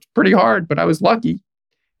 I worked pretty hard, but I was lucky.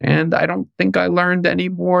 And I don't think I learned any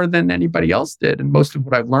more than anybody else did. And most of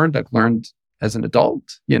what I've learned as an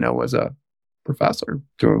adult, as a professor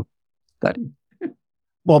through study.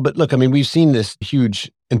 Well, but look, I mean, we've seen this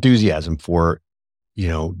huge enthusiasm for,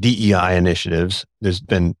 DEI initiatives. There's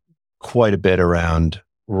been quite a bit around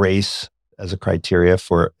race as a criteria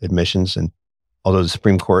for admissions. And although the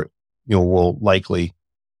Supreme Court, will likely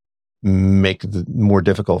make it more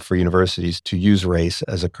difficult for universities to use race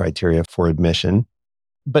as a criteria for admission,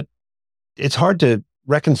 but it's hard to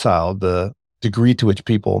reconcile the degree to which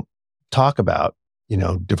people talk about,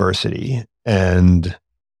 diversity and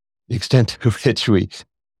the extent to which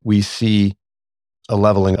we see a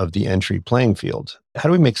leveling of the entry playing field. How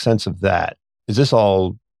do we make sense of that? Is this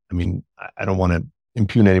all, I don't want to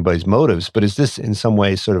impugn anybody's motives, but is this in some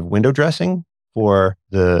way sort of window dressing for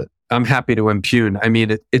the... I'm happy to impugn.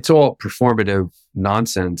 It's all performative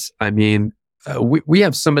nonsense. We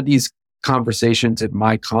have some of these conversations at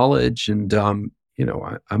my college and, I'm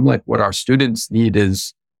like, what our students need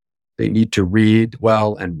is they need to read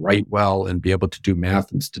well and write well and be able to do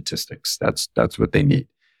math and statistics. That's what they need.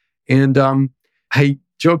 And I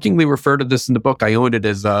jokingly refer to this in the book. I own it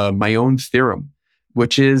as my own theorem,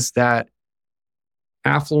 which is that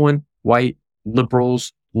affluent white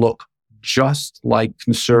liberals look just like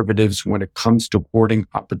conservatives when it comes to hoarding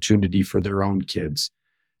opportunity for their own kids.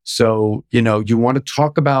 So, you want to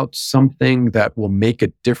talk about something that will make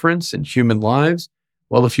a difference in human lives?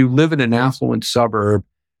 Well, if you live in an affluent suburb,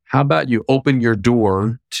 how about you open your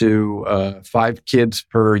door to 5 kids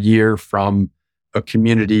per year from a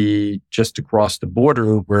community just across the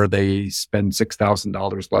border where they spend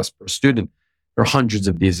 $6,000 less per student? There are hundreds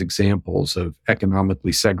of these examples of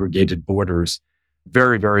economically segregated borders.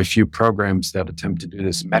 Very, very few programs that attempt to do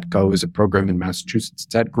this. Metco is a program in Massachusetts.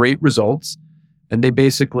 It's had great results. And they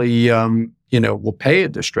basically, will pay a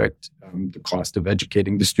district the cost of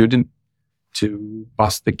educating the student to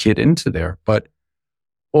bus the kid into there. But,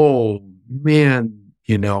 oh man,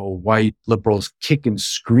 white liberals kick and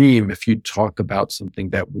scream if you talk about something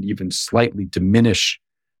that would even slightly diminish,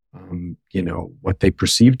 what they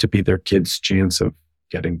perceive to be their kid's chance of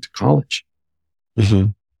getting to college. Mm-hmm.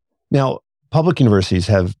 Now, public universities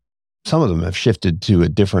some of them have shifted to a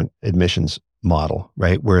different admissions model,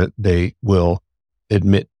 right? Where they will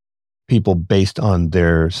admit people based on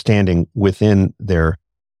their standing within their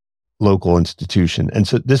local institution. And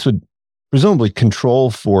so this would presumably control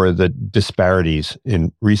for the disparities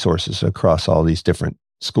in resources across all these different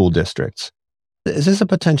school districts. Is this a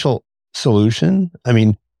potential solution? I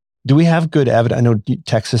mean, do we have good evidence? I know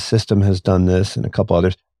Texas system has done this and a couple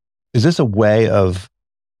others. Is this a way of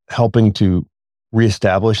helping to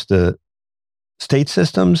reestablish the state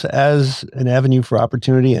systems as an avenue for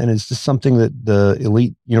opportunity? And is this something that the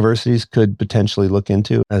elite universities could potentially look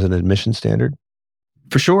into as an admission standard?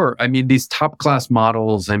 For sure. I mean, these top class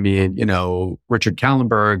models, Richard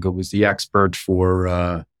Kallenberg, who was the expert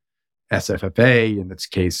for SFFA in its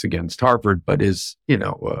case against Harvard, but is,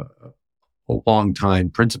 a long-time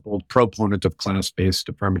principled proponent of class-based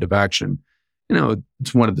affirmative action.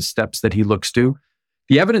 It's one of the steps that he looks to.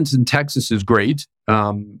 The evidence in Texas is great.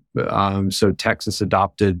 So Texas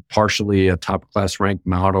adopted partially a top-class rank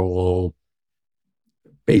model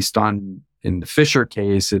based on, in the Fisher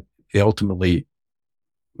case, it ultimately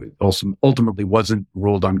wasn't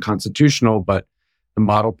ruled unconstitutional, but the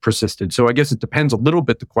model persisted. So I guess it depends a little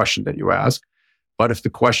bit the question that you ask. But if the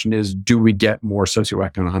question is, do we get more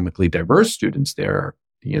socioeconomically diverse students there?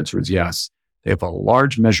 The answer is yes. They have a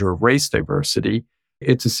large measure of race diversity.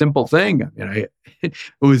 It's a simple thing. I mean, I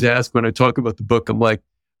always ask when I talk about the book, I'm like,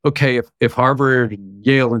 okay, if Harvard, and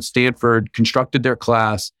Yale, and Stanford constructed their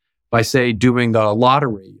class by, say, doing a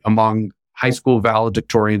lottery among high school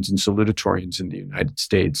valedictorians and salutatorians in the United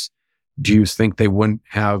States, do you think they wouldn't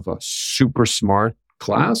have a super smart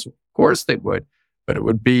class? Of course they would. But it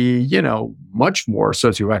would be, much more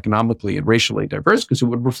socioeconomically and racially diverse because it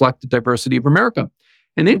would reflect the diversity of America.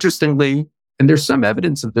 And interestingly, and there's some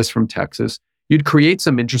evidence of this from Texas, you'd create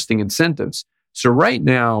some interesting incentives. So right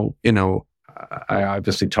now, I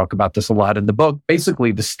obviously talk about this a lot in the book.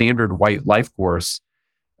 Basically, the standard white life course,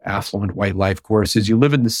 affluent white life course, is you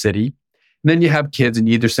live in the city, and then you have kids, and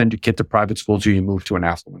you either send your kid to private schools or you move to an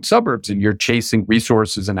affluent suburbs, and you're chasing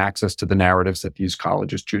resources and access to the narratives that these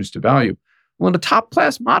colleges choose to value. Well, in a top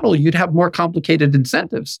class model, you'd have more complicated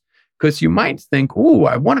incentives because you might think,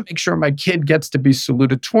 I want to make sure my kid gets to be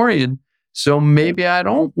salutatorian. So maybe I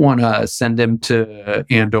don't want to send him to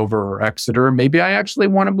Andover or Exeter. Maybe I actually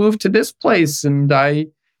want to move to this place. And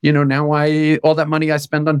all that money I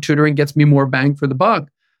spend on tutoring gets me more bang for the buck.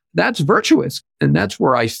 That's virtuous. And that's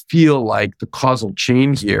where I feel like the causal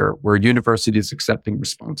chain here, where university is accepting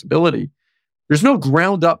responsibility. There's no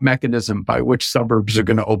ground up mechanism by which suburbs are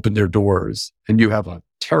going to open their doors. And you have a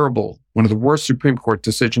terrible, one of the worst Supreme Court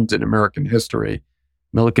decisions in American history,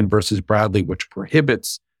 Milliken versus Bradley, which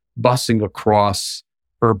prohibits busing across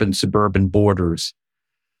urban-suburban borders.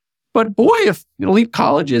 But boy, if elite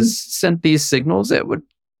colleges sent these signals, it would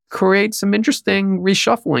create some interesting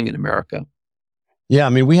reshuffling in America. Yeah, I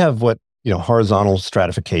mean, we have horizontal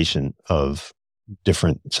stratification of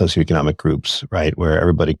different socioeconomic groups, right, where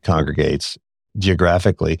everybody congregates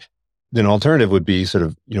geographically. An alternative would be sort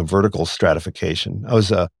of, vertical stratification. I was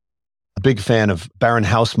a big fan of Baron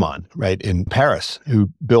Haussmann, right, in Paris, who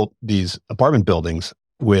built these apartment buildings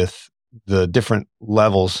with the different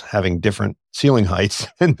levels having different ceiling heights.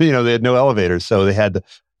 And, they had no elevators. So they had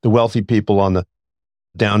the wealthy people on the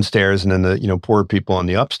downstairs and then the, poorer people on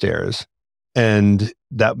the upstairs. And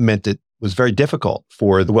that meant it was very difficult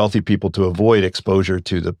for the wealthy people to avoid exposure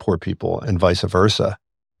to the poor people and vice versa.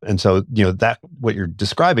 And so, that what you're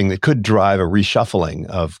describing, that could drive a reshuffling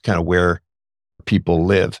of kind of where people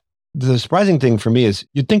live. The surprising thing for me is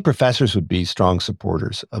you'd think professors would be strong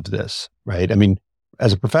supporters of this, right? I mean,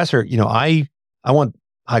 as a professor, I want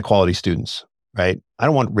high quality students, right? I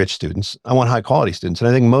don't want rich students. I want high quality students. And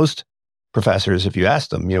I think most professors, if you ask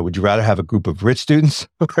them, would you rather have a group of rich students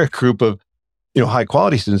or a group of, high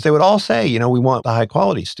quality students? They would all say, we want the high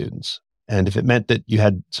quality students. And if it meant that you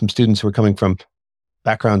had some students who were coming from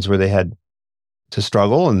backgrounds where they had to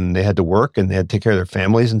struggle and they had to work and they had to take care of their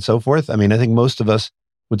families and so forth, I mean, I think most of us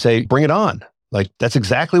would say, bring it on. Like, that's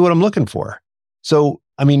exactly what I'm looking for. So,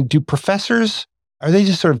 I mean, do professors, are they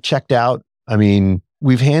just sort of checked out? I mean,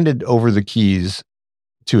 we've handed over the keys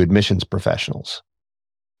to admissions professionals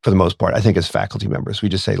for the most part. I think as faculty members, we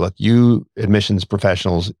just say, look, you admissions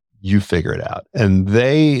professionals, you figure it out. And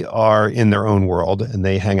they are in their own world and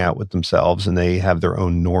they hang out with themselves and they have their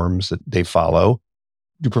own norms that they follow.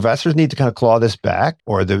 Do professors need to kind of claw this back?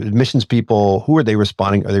 Or the admissions people, who are they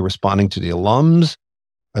responding? Are they responding to the alums?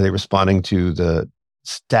 Are they responding to the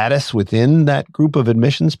status within that group of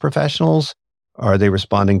admissions professionals? Are they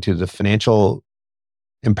responding to the financial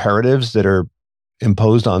imperatives that are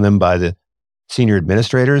imposed on them by the senior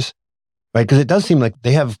administrators? Right? Because it does seem like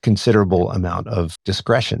they have considerable amount of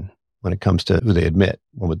discretion when it comes to who they admit,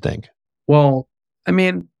 one would think. Well, I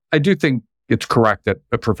mean, I do think it's correct that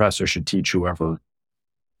a professor should teach whoever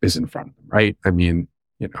is in front of them, right? I mean,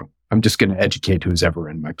 I'm just going to educate who's ever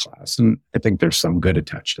in my class. And I think there's some good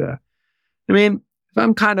attached to that. I mean, if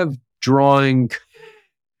I'm kind of drawing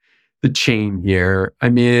the chain here, I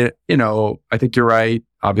mean, I think you're right.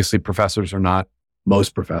 Obviously, professors are not,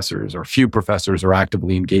 most professors or few professors are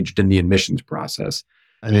actively engaged in the admissions process.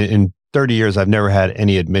 I mean, in 30 years, I've never had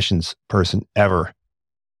any admissions person ever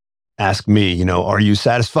ask me, are you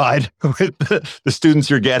satisfied with the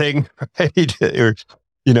students you're getting? Right? Or,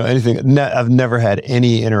 anything. I've never had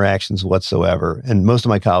any interactions whatsoever. And most of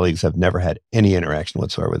my colleagues have never had any interaction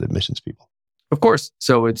whatsoever with admissions people. Of course.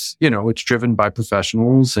 So it's driven by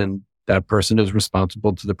professionals, and that person is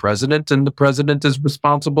responsible to the president, and the president is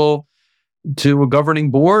responsible to a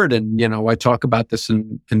governing board. And, I talk about this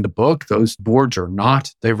in the book. Those boards are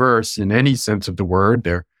not diverse in any sense of the word.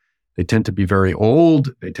 They tend to be very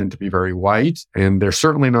old. They tend to be very white, and they're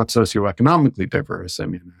certainly not socioeconomically diverse. I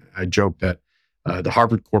mean, I joke that the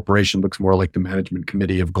Harvard Corporation looks more like the management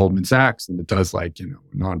committee of Goldman Sachs than it does like, a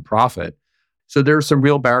nonprofit. So there are some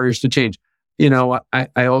real barriers to change.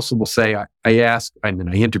 I also will say, I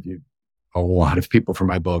interviewed a lot of people for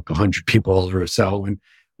my book, 100 people or so. And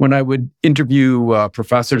when I would interview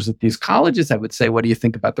professors at these colleges, I would say, what do you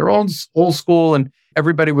think about their own old school? And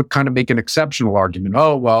everybody would kind of make an exceptional argument.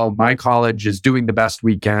 Oh, well, my college is doing the best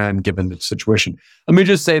we can given the situation. Let me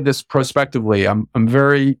just say this prospectively. I'm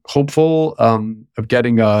very hopeful of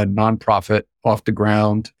getting a nonprofit off the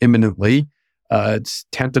ground imminently. It's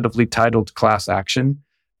tentatively titled Class Action.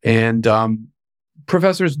 And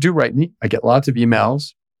professors do write me. I get lots of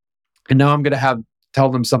emails. And now I'm going to tell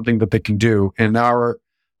them something that they can do. And our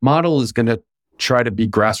model is going to try to be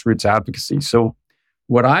grassroots advocacy. So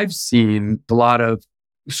what I've seen, a lot of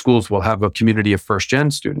schools will have a community of first-gen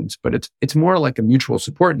students, but it's more like a mutual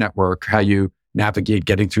support network, how you navigate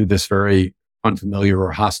getting through this very unfamiliar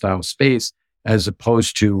or hostile space, as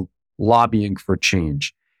opposed to lobbying for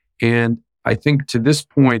change. And I think to this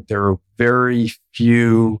point, there are very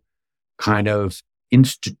few kind of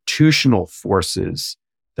institutional forces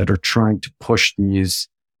that are trying to push these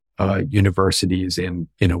universities in,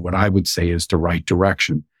 what I would say is the right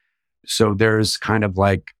direction. So there's kind of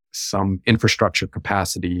like some infrastructure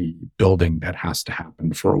capacity building that has to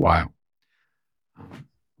happen for a while,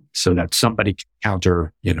 so that somebody can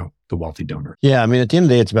counter, the wealthy donor. Yeah, I mean, at the end of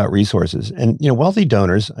the day, it's about resources. And, wealthy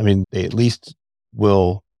donors, I mean, they at least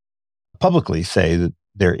will publicly say that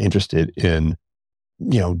they're interested in,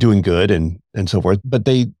 doing good and so forth, but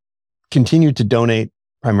they continue to donate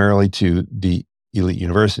primarily to the elite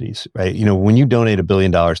universities, right? When you donate $1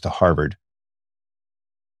 billion to Harvard,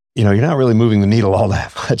 you're not really moving the needle all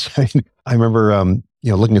that much. I mean, I remember,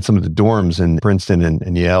 looking at some of the dorms in Princeton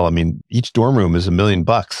and Yale. I mean, each dorm room is $1 million,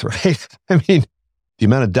 right? I mean, the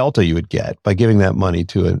amount of delta you would get by giving that money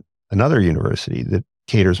to another university that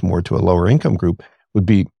caters more to a lower income group would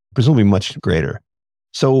be presumably much greater.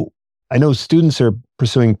 So I know students are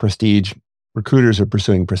pursuing prestige, recruiters are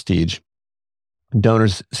pursuing prestige,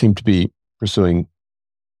 donors seem to be pursuing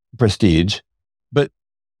prestige. But,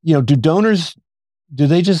 do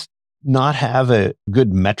they just not have a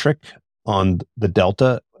good metric on the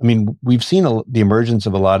delta? I mean, we've seen the emergence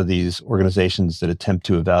of a lot of these organizations that attempt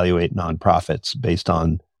to evaluate nonprofits based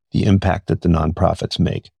on the impact that the nonprofits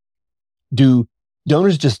make. Do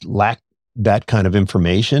donors just lack that kind of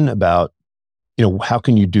information about, how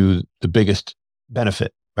can you do the biggest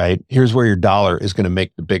benefit, right? Here's where your dollar is going to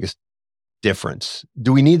make the biggest difference.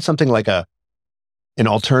 Do we need something like an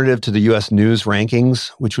alternative to the US News rankings,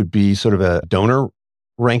 which would be sort of a donor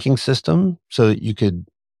ranking system so that you could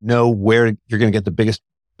know where you're going to get the biggest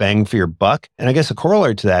bang for your buck? And I guess a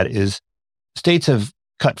corollary to that is states have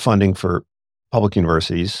cut funding for public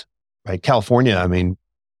universities, right? California, I mean,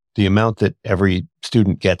 the amount that every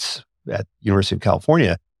student gets at University of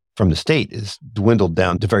California from the state is dwindled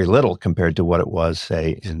down to very little compared to what it was,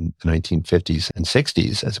 say, in the 1950s and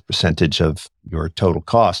 60s as a percentage of your total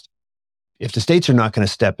cost. If the states are not going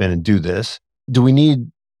to step in and do this, do we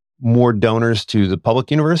need more donors to the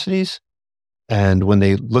public universities? And when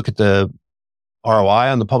they look at the ROI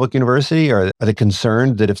on the public university? Or are they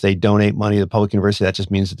concerned that if they donate money to the public university, that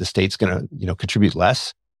just means that the state's going to, contribute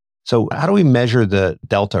less? So how do we measure the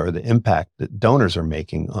delta or the impact that donors are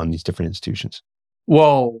making on these different institutions?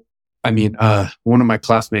 Well, one of my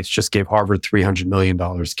classmates just gave Harvard $300 million,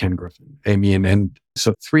 Ken Griffin. And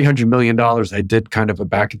so $300 million, I did kind of a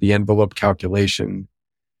back of the envelope calculation.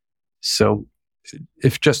 So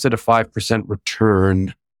if just at a 5%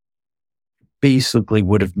 return, basically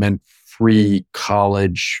would have meant free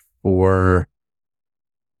college for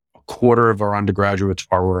a quarter of our undergraduates,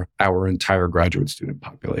 our entire graduate student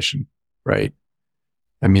population, right?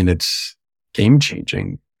 It's game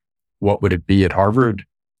changing. What would it be at Harvard?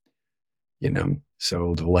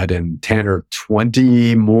 So to let in 10 or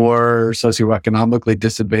 20 more socioeconomically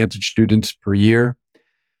disadvantaged students per year.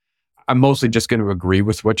 I'm mostly just going to agree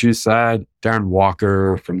with what you said. Darren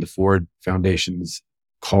Walker from the Ford Foundations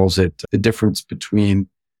calls it the difference between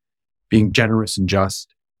being generous and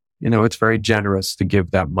just. It's very generous to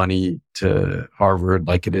give that money to Harvard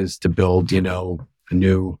like it is to build, a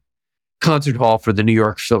new concert hall for the New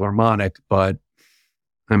York Philharmonic. But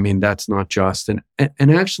that's not just. And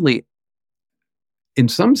actually, in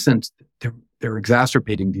some sense, they're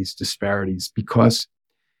exacerbating these disparities because,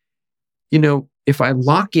 if I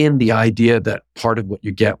lock in the idea that part of what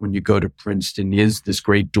you get when you go to Princeton is this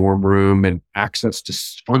great dorm room and access to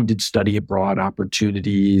funded study abroad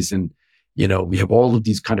opportunities, and, we have all of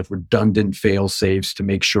these kind of redundant fail safes to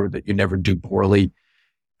make sure that you never do poorly.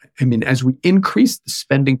 As we increase the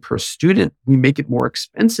spending per student, we make it more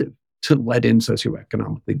expensive to let in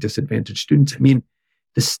socioeconomically disadvantaged students.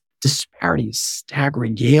 This disparity is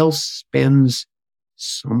staggering. Yale spends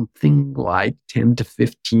something like 10 to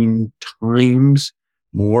 15 times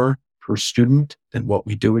more per student than what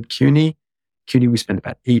we do at CUNY. CUNY, we spend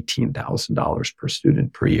about $18,000 per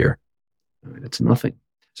student per year. It's nothing.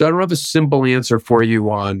 So I don't have a simple answer for you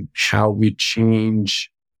on how we change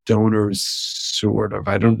donors, sort of.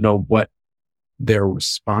 I don't know what they're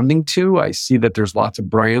responding to. I see that there's lots of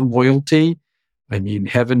brand loyalty.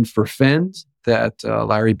 Heaven forfend that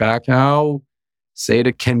Larry Bacow say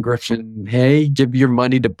to Ken Griffin, hey, give your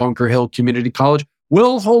money to Bunker Hill Community College.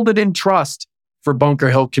 We'll hold it in trust for Bunker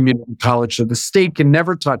Hill Community College so the state can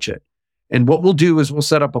never touch it. And what we'll do is we'll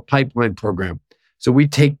set up a pipeline program. So we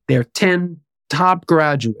take their 10 top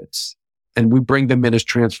graduates and we bring them in as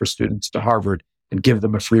transfer students to Harvard and give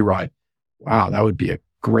them a free ride. Wow, that would be a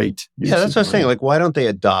great. Yeah, that's what I was saying. Why don't they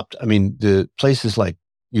adopt? The places like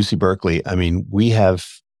UC Berkeley, we have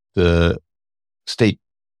the state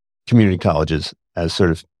community colleges as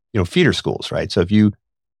sort of, feeder schools, right? So if you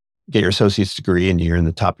get your associate's degree and you're in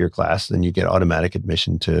the top of your class, then you get automatic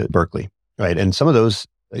admission to Berkeley, right? And some of those,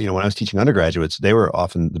 when I was teaching undergraduates, they were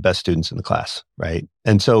often the best students in the class, right?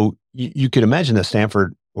 And so you could imagine that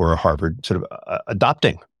Stanford or Harvard sort of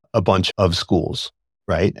adopting a bunch of schools,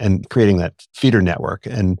 right? And creating that feeder network.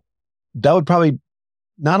 And that would probably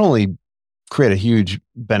not only create a huge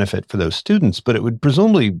benefit for those students, but it would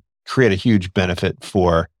presumably create a huge benefit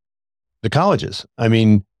for the colleges.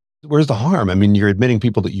 Where's the harm? You're admitting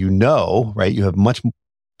people that right? You have much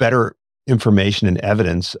better information and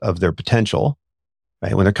evidence of their potential,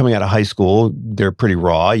 right? When they're coming out of high school, they're pretty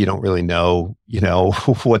raw. You don't really know,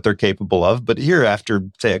 what they're capable of. But here, after,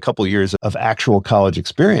 say, a couple of years of actual college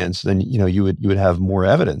experience, then, you would have more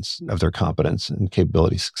evidence of their competence and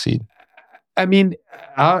capability to succeed.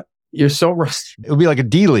 You're so right. It would be like a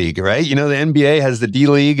D League, right? The NBA has the D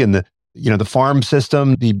League and the farm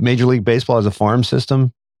system. The Major League Baseball has a farm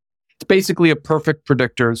system. It's basically a perfect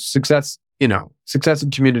predictor. Success in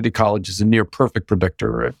community college is a near perfect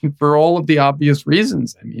predictor for all of the obvious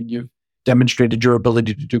reasons. You've demonstrated your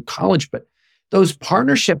ability to do college, but those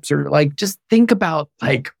partnerships are just think about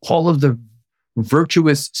all of the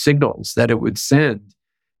virtuous signals that it would send.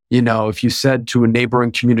 If you said to a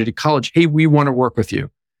neighboring community college, hey, we want to work with you.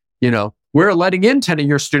 We're letting in 10 of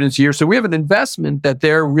your students a year, so we have an investment that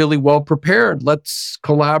they're really well prepared. Let's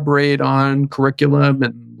collaborate on curriculum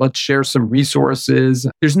and let's share some resources.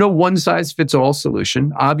 There's no one-size-fits-all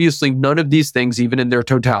solution. Obviously, none of these things, even in their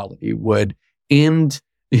totality, would end,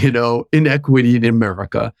 inequity in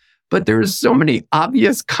America. But there's so many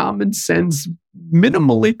obvious, common sense,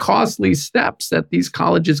 minimally costly steps that these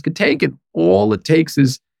colleges could take. And all it takes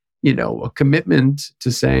is, a commitment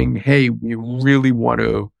to saying, hey, we really want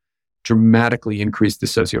to dramatically increase the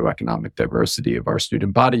socioeconomic diversity of our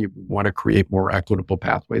student body. We want to create more equitable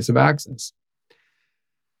pathways of access.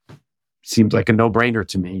 Seems like a no-brainer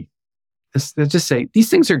to me. Let's just say these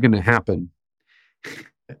things are going to happen.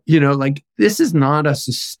 This is not a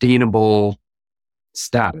sustainable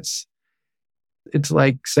status. It's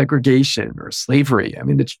like segregation or slavery. I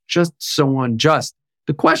mean, it's just so unjust.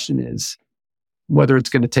 The question is whether it's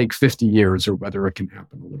going to take 50 years or whether it can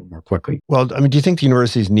happen a little more quickly. Well, I mean, do you think the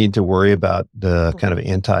universities need to worry about the kind of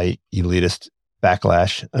anti-elitist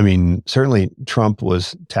backlash? I mean, certainly Trump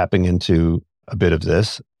was tapping into a bit of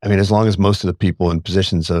this. I mean, as long as most of the people in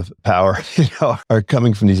positions of power, are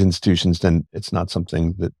coming from these institutions, then it's not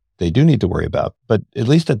something that they do need to worry about. But at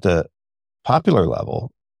least at the popular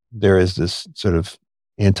level, there is this sort of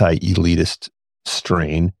anti-elitist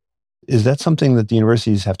strain. Is that something that the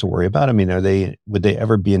universities have to worry about? I mean, would they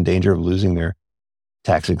ever be in danger of losing their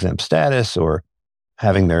tax-exempt status or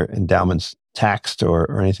having their endowments taxed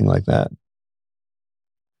or anything like that?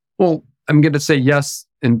 Well, I'm going to say yes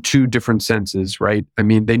in two different senses, right? I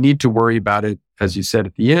mean, they need to worry about it, as you said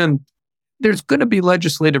at the end. There's going to be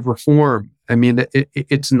legislative reform. I mean,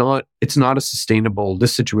 it's not a sustainable,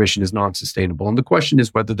 this situation is not sustainable. And the question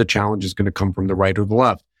is whether the challenge is going to come from the right or the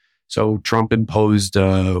left. So Trump imposed,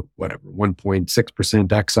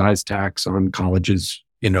 1.6% excise tax on colleges,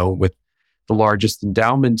 with the largest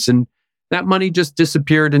endowments. And that money just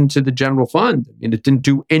disappeared into the general fund. I mean, it didn't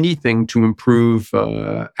do anything to improve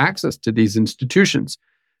access to these institutions.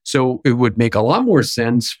 So it would make a lot more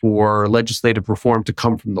sense for legislative reform to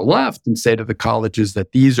come from the left and say to the colleges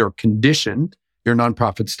that these are conditioned, your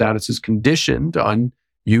nonprofit status is conditioned on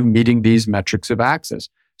you meeting these metrics of access.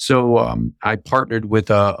 So I partnered with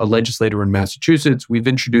a legislator in Massachusetts. We've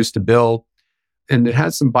introduced a bill, and it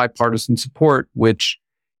has some bipartisan support, which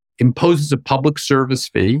imposes a public service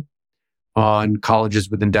fee on colleges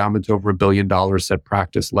with endowments over $1 billion that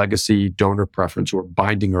practice legacy, donor preference, or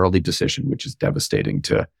binding early decision, which is devastating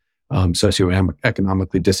to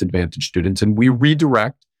socioeconomically disadvantaged students. And we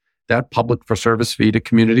redirect that public for service fee to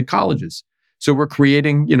community colleges. So we're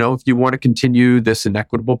creating, if you want to continue this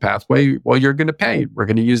inequitable pathway, well, you're going to pay. We're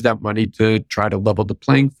going to use that money to try to level the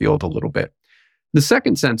playing field a little bit. The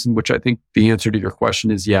second sense in which I think the answer to your question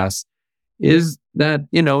is yes, is that,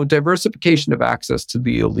 diversification of access to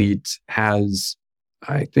the elite has,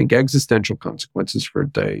 I think, existential consequences for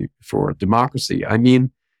democracy. I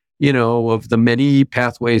mean, of the many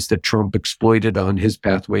pathways that Trump exploited on his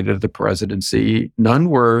pathway to the presidency, none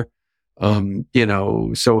were,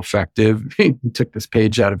 so effective. He took this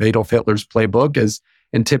page out of Adolf Hitler's playbook as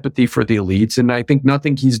antipathy for the elites. And I think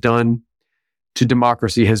nothing he's done to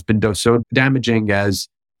democracy has been so damaging as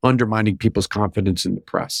undermining people's confidence in the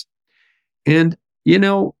press. And,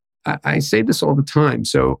 I say this all the time,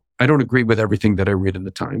 so I don't agree with everything that I read in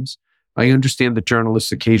the Times. I understand that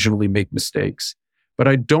journalists occasionally make mistakes, but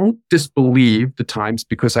I don't disbelieve the Times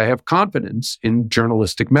because I have confidence in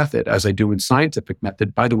journalistic method, as I do in scientific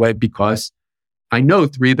method, by the way, because I know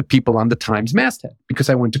 3 of the people on the Times masthead, because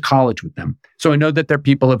I went to college with them. So I know that they're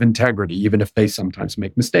people of integrity, even if they sometimes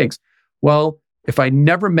make mistakes. Well, if I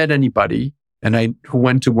never met anybody who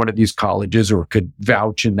went to one of these colleges or could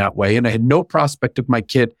vouch in that way, and I had no prospect of my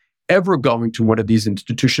kid ever going to one of these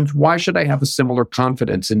institutions, why should I have a similar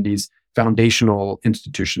confidence in these foundational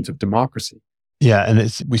institutions of democracy? Yeah, and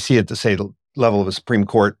we see it at the level of a Supreme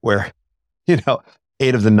Court where, 8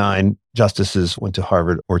 of the 9 justices went to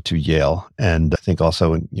Harvard or to Yale, and I think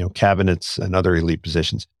also in cabinets and other elite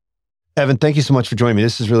positions. Evan, thank you so much for joining me.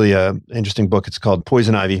 This is really an interesting book. It's called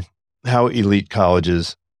Poison Ivy: How Elite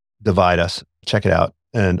Colleges Divide Us. Check it out.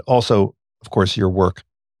 And also, of course, your work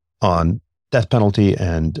on death penalty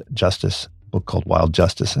and justice, a book called Wild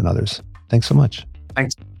Justice and Others. Thanks so much.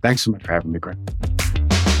 Thanks so much for having me, Greg.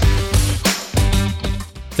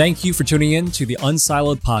 Thank you for tuning in to the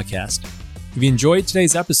Unsiloed podcast. If you enjoyed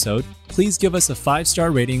today's episode, please give us a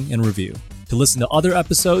 5-star rating and review. To listen to other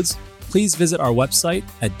episodes, please visit our website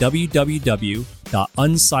at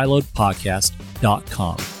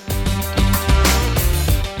www.unsiloedpodcast.com.